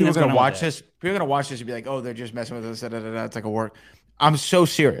 I know people are going to watch this. People are going to watch this and be like, oh, they're just messing with us. It's like a work. I'm so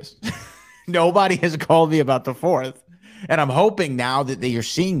serious. Nobody has called me about the 4th. And I'm hoping now that you're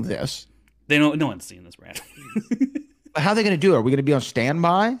seeing this. No one's seeing this, Brad. How are they going to do it? Are we going to be on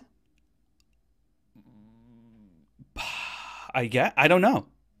standby? I don't know.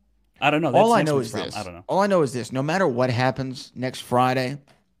 That's All I know is problem. this. I don't know. All I know is this. No matter what happens next Friday,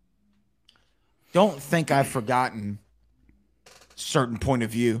 don't think I've forgotten certain point of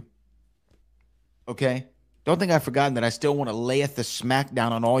view. Okay? Don't think I've forgotten that I still want to layeth the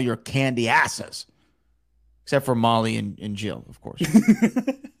smackdown on all your candy asses. Except for Molly and Jill, of course.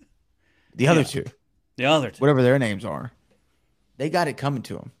 The other two. The other two. Whatever their names are. They got it coming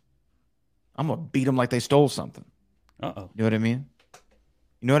to them. I'm going to beat them like they stole something. Uh-oh. You know what I mean?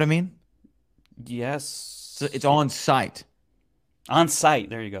 You know what I mean? Yes. So it's on site. On site.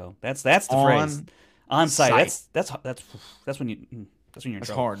 There you go. That's the phrase. On site. That's when you're in trouble. That's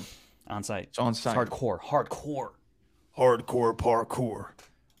hard. On site. It's on site. Hardcore parkour.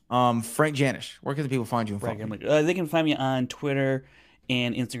 Frank Janish, where can the people find you? They can find me on Twitter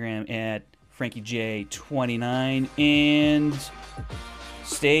and Instagram at FrankieJ29. And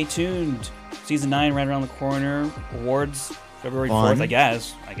stay tuned. Season 9 right around the corner. Awards February 4th, I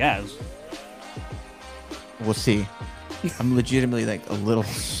guess. We'll see. I'm legitimately like a little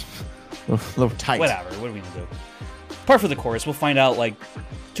tight. Whatever. What are we going to do? Apart from the chorus, we'll find out like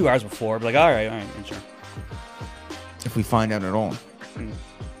 2 hours before. Be like, all right, sure. If we find out at all.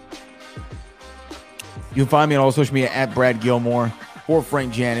 You can find me on all social media at Brad Gilmore or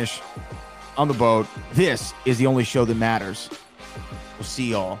Frank Janish on the boat. This is the only show that matters. We'll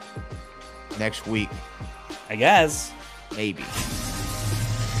see y'all next week. I guess. Maybe.